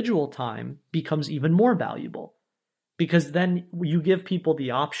individual time becomes even more valuable because then you give people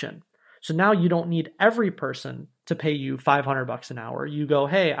the option. So now you don't need every person to pay you $500 an hour. You go,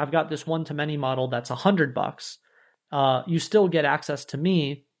 hey, I've got this one-to-many model that's $100. You still get access to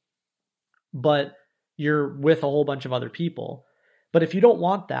me, but you're with a whole bunch of other people. But if you don't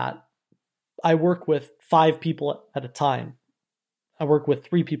want that, I work with 5 people at a time. I work with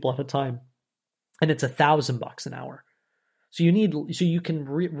 3 people at a time, and it's $1,000 an hour. So you can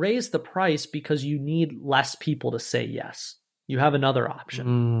raise the price because you need less people to say yes. You have another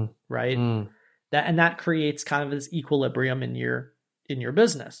option, right? That creates kind of this equilibrium in your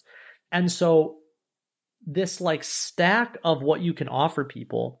business. And so this like stack of what you can offer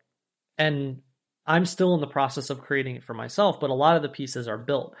people, and I'm still in the process of creating it for myself, but a lot of the pieces are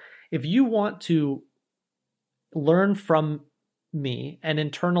built. If you want to learn from me and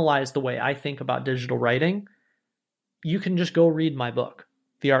internalize the way I think about digital writing, you can just go read my book,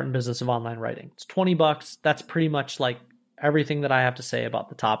 The Art and Business of Online Writing. It's $20. That's pretty much like everything that I have to say about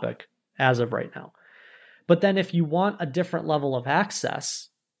the topic as of right now. But then if you want a different level of access,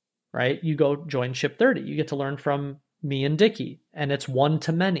 right, you go join Ship 30. You get to learn from me and Dickie, and it's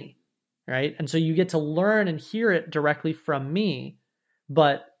one-to-many, right? And so you get to learn and hear it directly from me,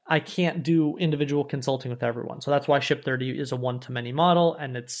 but I can't do individual consulting with everyone. So that's why Ship 30 is a one-to-many model,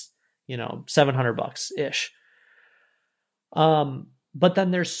 and it's, $700-ish. But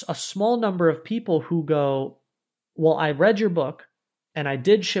then there's a small number of people who go, well, I read your book and I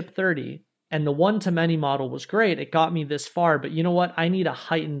did Ship 30 and the one-to-many model was great. It got me this far, but you know what? I need a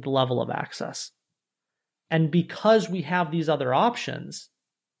heightened level of access. And because we have these other options,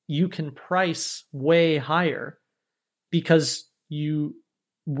 you can price way higher because you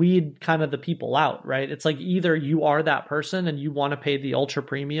weed kind of the people out, right? It's like either you are that person and you want to pay the ultra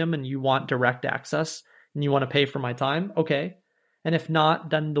premium and you want direct access and you want to pay for my time, okay. And if not,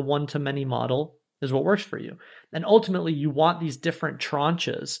 then the one-to-many model is what works for you. And ultimately, you want these different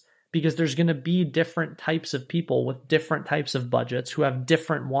tranches because there's going to be different types of people with different types of budgets who have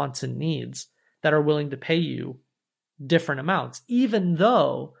different wants and needs that are willing to pay you different amounts, even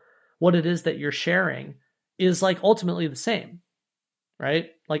though what it is that you're sharing is like ultimately the same, right?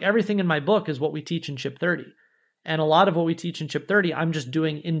 Like everything in my book is what we teach in Ship 30. And a lot of what we teach in Ship 30, I'm just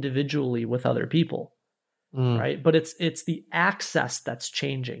doing individually with other people. Right. But it's the access that's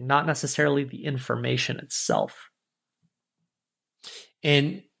changing, not necessarily the information itself.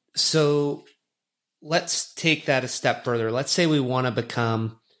 And so let's take that a step further. Let's say we want to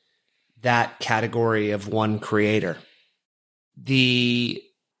become that category of one creator. The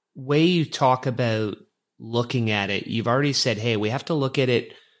way you talk about looking at it, you've already said, hey, we have to look at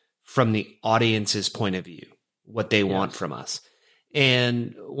it from the audience's point of view, what they want from us.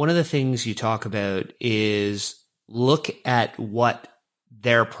 And one of the things you talk about is look at what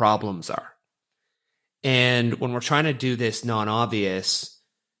their problems are. And when we're trying to do this non-obvious,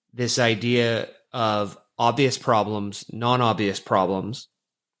 this idea of obvious problems, non-obvious problems,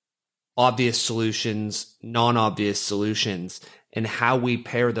 obvious solutions, non-obvious solutions, and how we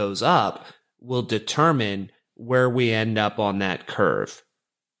pair those up will determine where we end up on that curve.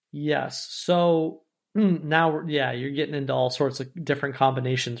 Yes. So now, yeah, you're getting into all sorts of different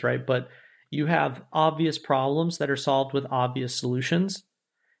combinations, right? But you have obvious problems that are solved with obvious solutions.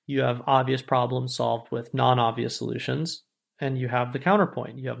 You have obvious problems solved with non-obvious solutions. And you have the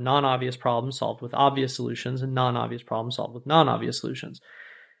counterpoint. You have non-obvious problems solved with obvious solutions and non-obvious problems solved with non-obvious solutions.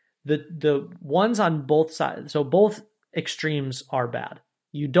 The ones on both sides, so both extremes are bad.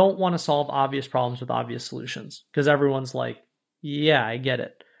 You don't want to solve obvious problems with obvious solutions because everyone's like, yeah, I get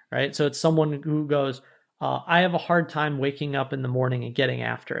it, right? So it's someone who goes, I have a hard time waking up in the morning and getting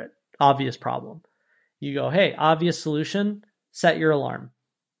after it. Obvious problem. You go, hey, obvious solution, set your alarm.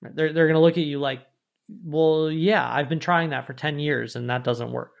 They're going to look at you like, well, yeah, I've been trying that for 10 years and that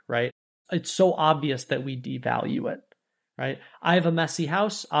doesn't work, right? It's so obvious that we devalue it, right? I have a messy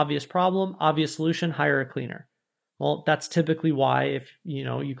house, obvious problem, obvious solution, hire a cleaner. Well, that's typically why if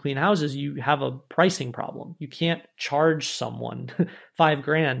you clean houses, you have a pricing problem. You can't charge someone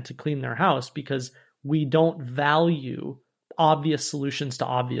 $5,000 to clean their house because we don't value obvious solutions to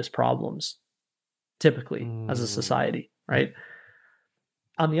obvious problems typically as a society, right?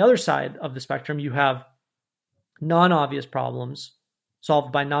 On the other side of the spectrum, you have non-obvious problems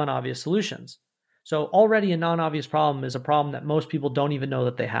solved by non-obvious solutions. So already a non-obvious problem is a problem that most people don't even know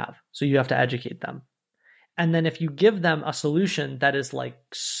that they have. So you have to educate them. And then if you give them a solution that is like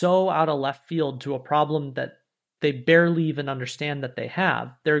so out of left field to a problem that they barely even understand that they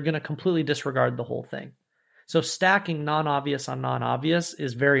have, they're going to completely disregard the whole thing. So stacking non-obvious on non-obvious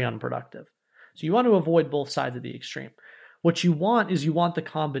is very unproductive. So you want to avoid both sides of the extreme. What you want is you want the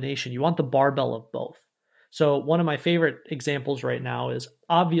combination. You want the barbell of both. So one of my favorite examples right now is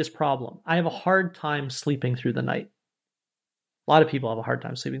obvious problem. I have a hard time sleeping through the night. A lot of people have a hard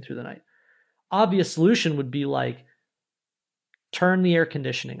time sleeping through the night. Obvious solution would be like, turn the air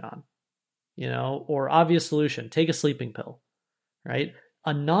conditioning on, or obvious solution, take a sleeping pill, right?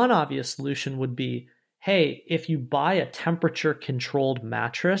 A non-obvious solution would be, hey, if you buy a temperature controlled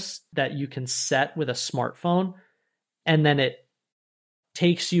mattress that you can set with a smartphone, and then it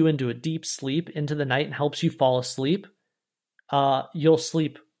takes you into a deep sleep into the night and helps you fall asleep, you'll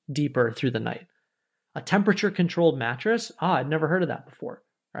sleep deeper through the night. A temperature controlled mattress, I'd never heard of that before,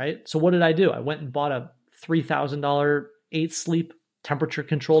 right? So what did I do? I went and bought a $3,000 8-sleep temperature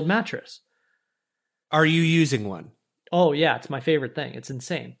controlled mattress. Are you using one? Oh yeah, it's my favorite thing. It's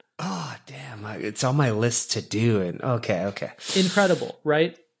insane. Oh, damn. It's on my list to do. And okay. Incredible,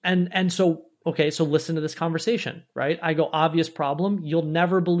 right? And so, okay, so listen to this conversation, right? I go, obvious problem. You'll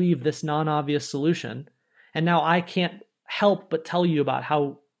never believe this non-obvious solution. And now I can't help but tell you about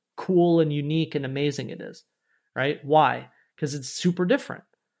how cool and unique and amazing it is, right? Why? Because it's super different.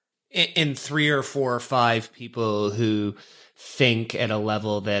 And 3 or 4 or 5 people who think at a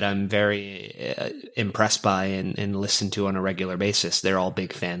level that I'm very impressed by and listen to on a regular basis, they're all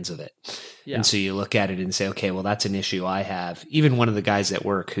big fans of it. Yeah. And so you look at it and say, okay, well, that's an issue I have. Even one of the guys at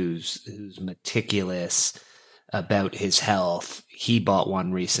work who's meticulous about his health, he bought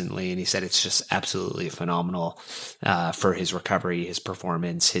one recently and he said it's just absolutely phenomenal for his recovery, his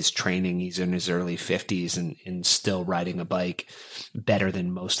performance, his training. He's in his early 50s and still riding a bike better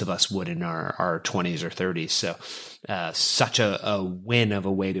than most of us would in our 20s or 30s. So such a win of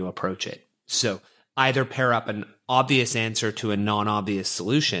a way to approach it. So either pair up an obvious answer to a non-obvious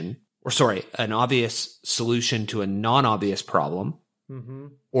solution, an obvious solution to a non-obvious problem,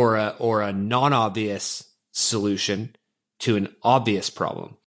 or a non-obvious solution to an obvious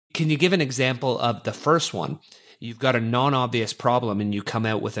problem. Can you give an example of the first one? You've got a non-obvious problem and you come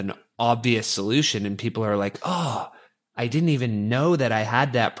out with an obvious solution and people are like, oh, I didn't even know that I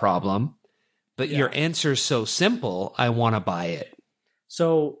had that problem, but your answer is so simple, I want to buy it.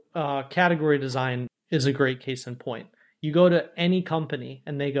 So category design is a great case in point. You go to any company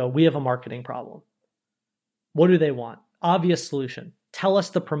and they go, we have a marketing problem. What do they want? Obvious solution. Tell us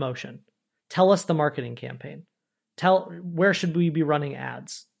the promotion. Tell us the marketing campaign. Where should we be running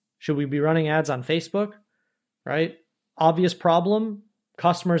ads? Should we be running ads on Facebook? Right? Obvious problem.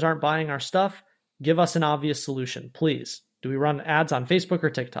 Customers aren't buying our stuff. Give us an obvious solution, please. Do we run ads on Facebook or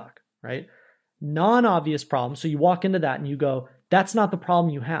TikTok? Right? Non-obvious problem. So you walk into that and you go, that's not the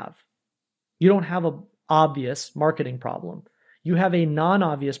problem you have. You don't have an obvious marketing problem. You have a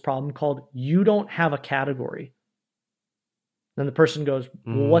non-obvious problem called you don't have a category. And the person goes,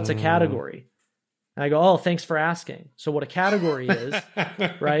 well, what's a category? And I go, oh, thanks for asking. So what a category is,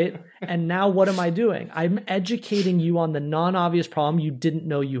 right? And now what am I doing? I'm educating you on the non-obvious problem you didn't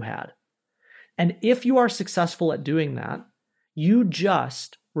know you had. And if you are successful at doing that, you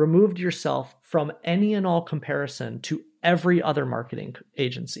just removed yourself from any and all comparison to every other marketing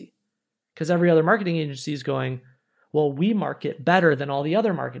agency. Because every other marketing agency is going, well, we market better than all the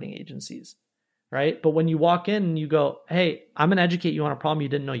other marketing agencies, right? But when you walk in and you go, hey, I'm going to educate you on a problem you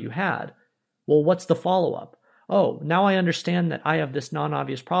didn't know you had. Well, what's the follow-up? Oh, now I understand that I have this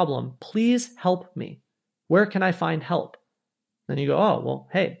non-obvious problem. Please help me. Where can I find help? Then you go, oh, well,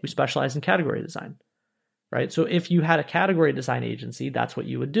 hey, we specialize in category design, right? So if you had a category design agency, that's what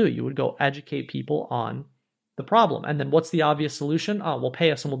you would do. You would go educate people on the problem. And then what's the obvious solution? Oh, well,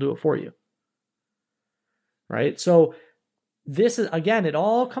 pay us and we'll do it for you, right? So this is, again, it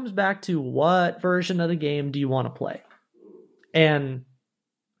all comes back to what version of the game do you want to play? And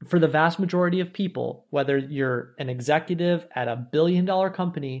for the vast majority of people, whether you're an executive at a billion-dollar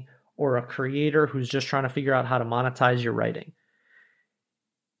company or a creator who's just trying to figure out how to monetize your writing,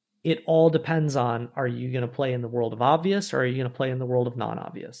 it all depends on, are you going to play in the world of obvious or are you going to play in the world of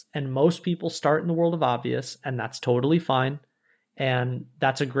non-obvious? And most people start in the world of obvious, and that's totally fine. And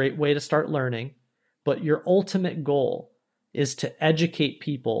that's a great way to start learning. But your ultimate goal is to educate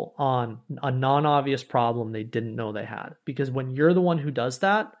people on a non-obvious problem they didn't know they had. Because when you're the one who does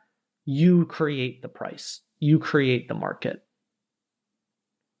that, you create the price. You create the market.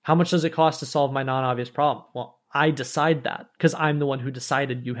 How much does it cost to solve my non-obvious problem? Well, I decide that because I'm the one who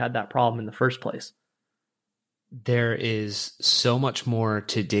decided you had that problem in the first place. There is so much more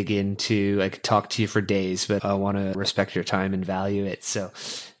to dig into. I could talk to you for days, but I want to respect your time and value it. So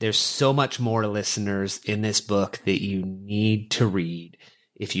there's so much more, listeners, in this book that you need to read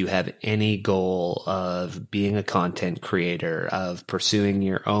if you have any goal of being a content creator, of pursuing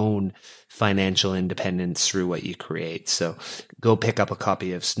your own financial independence through what you create. So go pick up a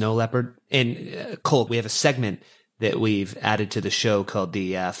copy of Snow Leopard. And Cole, we have a segment that we've added to the show called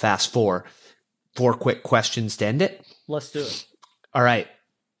the Fast Four. 4 quick questions to end it. Let's do it. All right.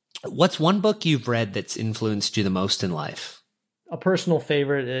 What's one book you've read that's influenced you the most in life? A personal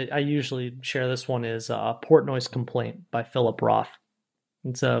favorite, I usually share this one, is Portnoy's Complaint by Philip Roth.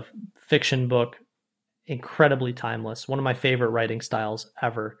 It's a fiction book, incredibly timeless. One of my favorite writing styles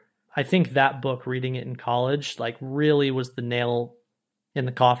ever. I think that book, reading it in college, like really was the nail in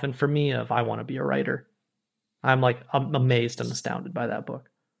the coffin for me of I want to be a writer. I'm amazed and astounded by that book.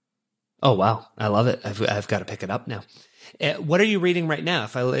 Oh, wow. I love it. I've got to pick it up now. What are you reading right now?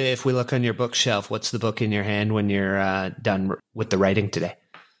 If we look on your bookshelf, what's the book in your hand when you're done with the writing today?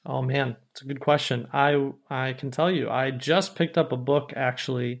 Oh, man. It's a good question. I can tell you, I just picked up a book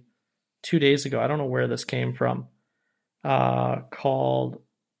actually 2 days ago. I don't know where this came from, called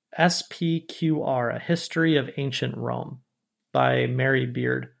SPQR, A History of Ancient Rome by Mary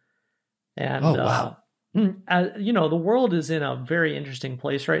Beard. And, oh, wow. The world is in a very interesting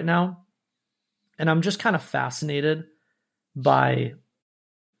place right now. And I'm just kind of fascinated by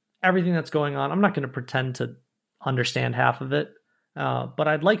everything that's going on. I'm not going to pretend to understand half of it, but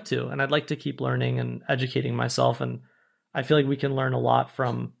I'd like to. And I'd like to keep learning and educating myself. And I feel like we can learn a lot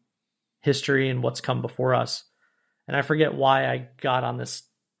from history and what's come before us. And I forget why I got on this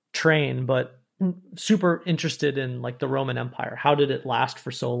train, but super interested in like the Roman Empire. How did it last for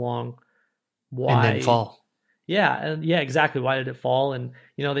so long? Why? And then fall. Yeah, exactly. Why did it fall? And,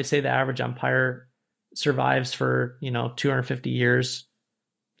 they say the average empire survives for, 250 years.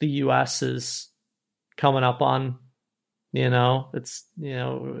 The U.S. is coming up on, it's,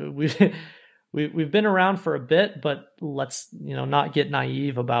 we've been around for a bit, but let's, not get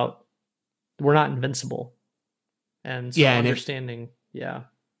naive about we're not invincible. And so understanding,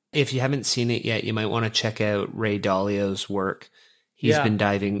 If you haven't seen it yet, you might want to check out Ray Dalio's work. He's been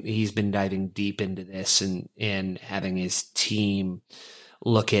diving deep into this and having his team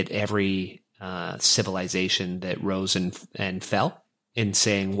look at every civilization that rose and fell and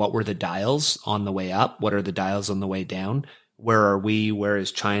saying, what were the dials on the way up? What are the dials on the way down? Where are we? Where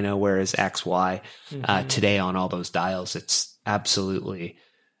is China? Where is X, Y today on all those dials? It's absolutely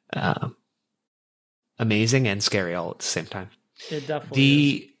amazing and scary all at the same time. It definitely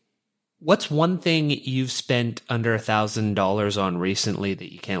is. What's one thing you've spent under $1,000 on recently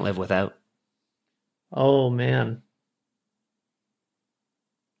that you can't live without? Oh, man.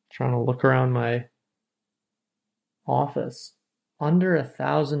 Trying to look around my office. Under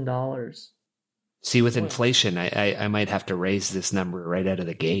 $1,000. See, with inflation, I might have to raise this number right out of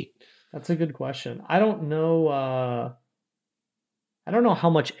the gate. That's a good question. I don't know how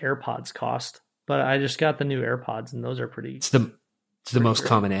much AirPods cost, but I just got the new AirPods, and those are pretty. It's the most great.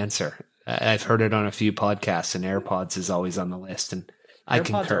 common answer. I've heard it on a few podcasts, and AirPods is always on the list. And I AirPods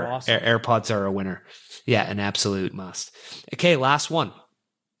concur. are awesome. AirPods are a winner. Yeah, an absolute must. Okay, last one.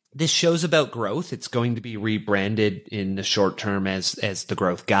 This show's about growth. It's going to be rebranded in the short term as the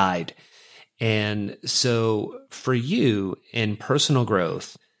Growth Guide. And so for you in personal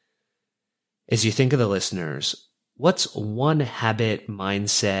growth, as you think of the listeners, what's one habit,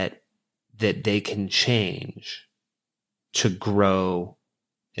 mindset that they can change to grow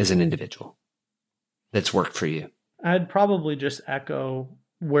as an individual that's worked for you? I'd probably just echo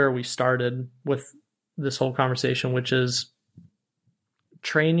where we started with this whole conversation, which is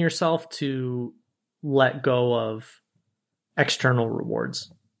train yourself to let go of external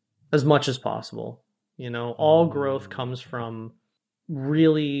rewards as much as possible. All growth comes from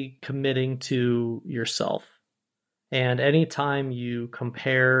really committing to yourself. And anytime you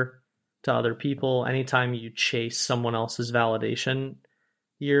compare to other people, anytime you chase someone else's validation,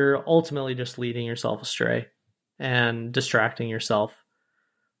 you're ultimately just leading yourself astray and distracting yourself.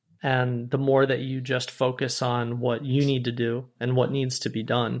 And the more that you just focus on what you need to do and what needs to be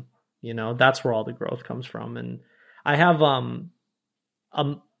done, that's where all the growth comes from. And I have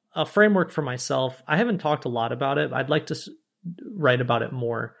a framework for myself. I haven't talked a lot about it. I'd like to write about it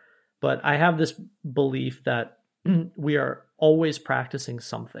more, but I have this belief that we are always practicing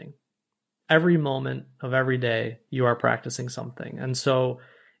something. Every moment of every day, you are practicing something. And so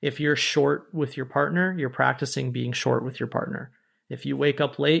if you're short with your partner, you're practicing being short with your partner. If you wake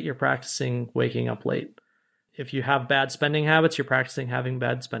up late, you're practicing waking up late. If you have bad spending habits, you're practicing having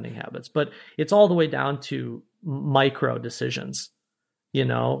bad spending habits. But it's all the way down to micro decisions.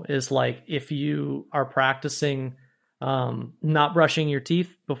 Is like if you are practicing not brushing your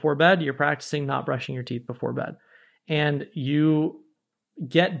teeth before bed, you're practicing not brushing your teeth before bed. And you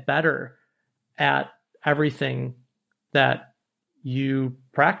get better at everything that you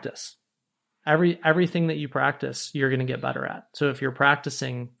practice. Everything that you practice, you're going to get better at. So if you're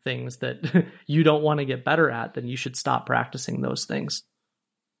practicing things that you don't want to get better at, then you should stop practicing those things.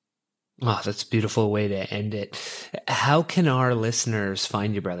 Oh, that's a beautiful way to end it. How can our listeners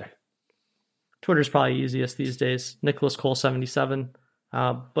find you, brother? Twitter's probably easiest these days. Nicolas Cole 77.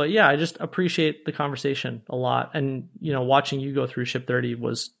 But yeah, I just appreciate the conversation a lot. And, watching you go through Ship 30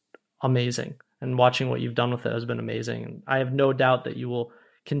 was amazing. And watching what you've done with it has been amazing. And I have no doubt that you will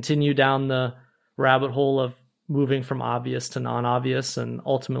continue down the rabbit hole of moving from obvious to non-obvious and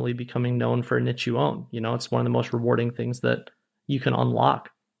ultimately becoming known for a niche you own. It's one of the most rewarding things that you can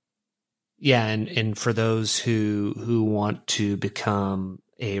unlock. Yeah. And for those who want to become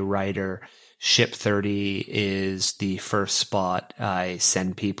a writer, Ship 30 is the first spot I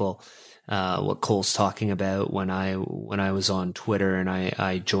send people. What Cole's talking about when I was on Twitter and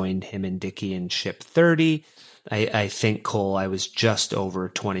I joined him and Dickie in Ship 30. I think, Cole, I was just over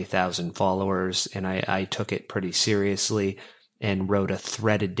 20,000 followers, and I took it pretty seriously and wrote a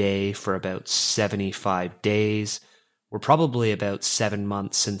thread a day for about 75 days. We're probably about 7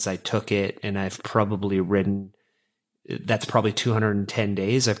 months since I took it, and I've probably written, that's probably 210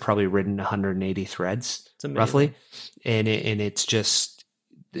 days. I've probably written 180 threads, roughly. And it's just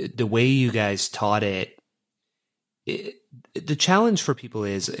the way you guys taught it. The challenge for people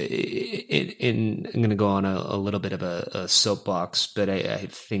is, and I'm going to go on a little bit of a soapbox, but I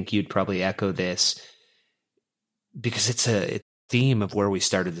think you'd probably echo this because it's a theme of where we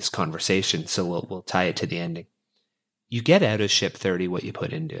started this conversation. So we'll tie it to the ending. You get out of Ship 30 what you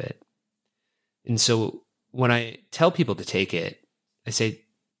put into it. And so when I tell people to take it, I say,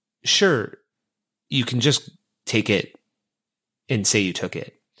 sure, you can just take it and say you took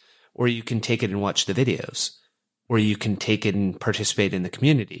it, or you can take it and watch the videos, or you can take it and participate in the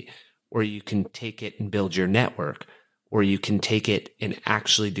community, or you can take it and build your network, or you can take it and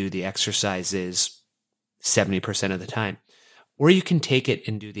actually do the exercises 70% of the time, or you can take it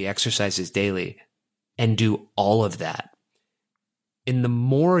and do the exercises daily and do all of that. And the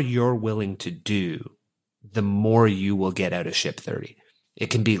more you're willing to do, the more you will get out of Ship 30. It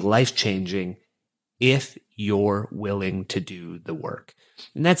can be life-changing if you're willing to do the work.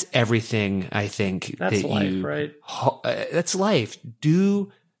 And that's everything, I think. That's life, right? That's life.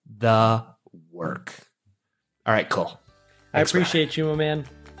 Do the work. All right, cool. I appreciate you, my man.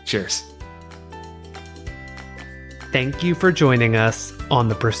 Cheers. Thank you for joining us on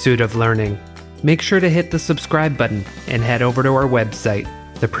The Pursuit of Learning. Make sure to hit the subscribe button and head over to our website,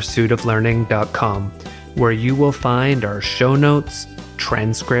 thepursuitoflearning.com, where you will find our show notes,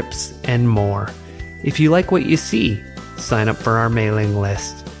 transcripts, and more. If you like what you see, sign up for our mailing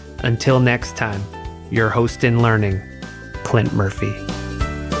list. Until next time, your host in learning, Clint Murphy.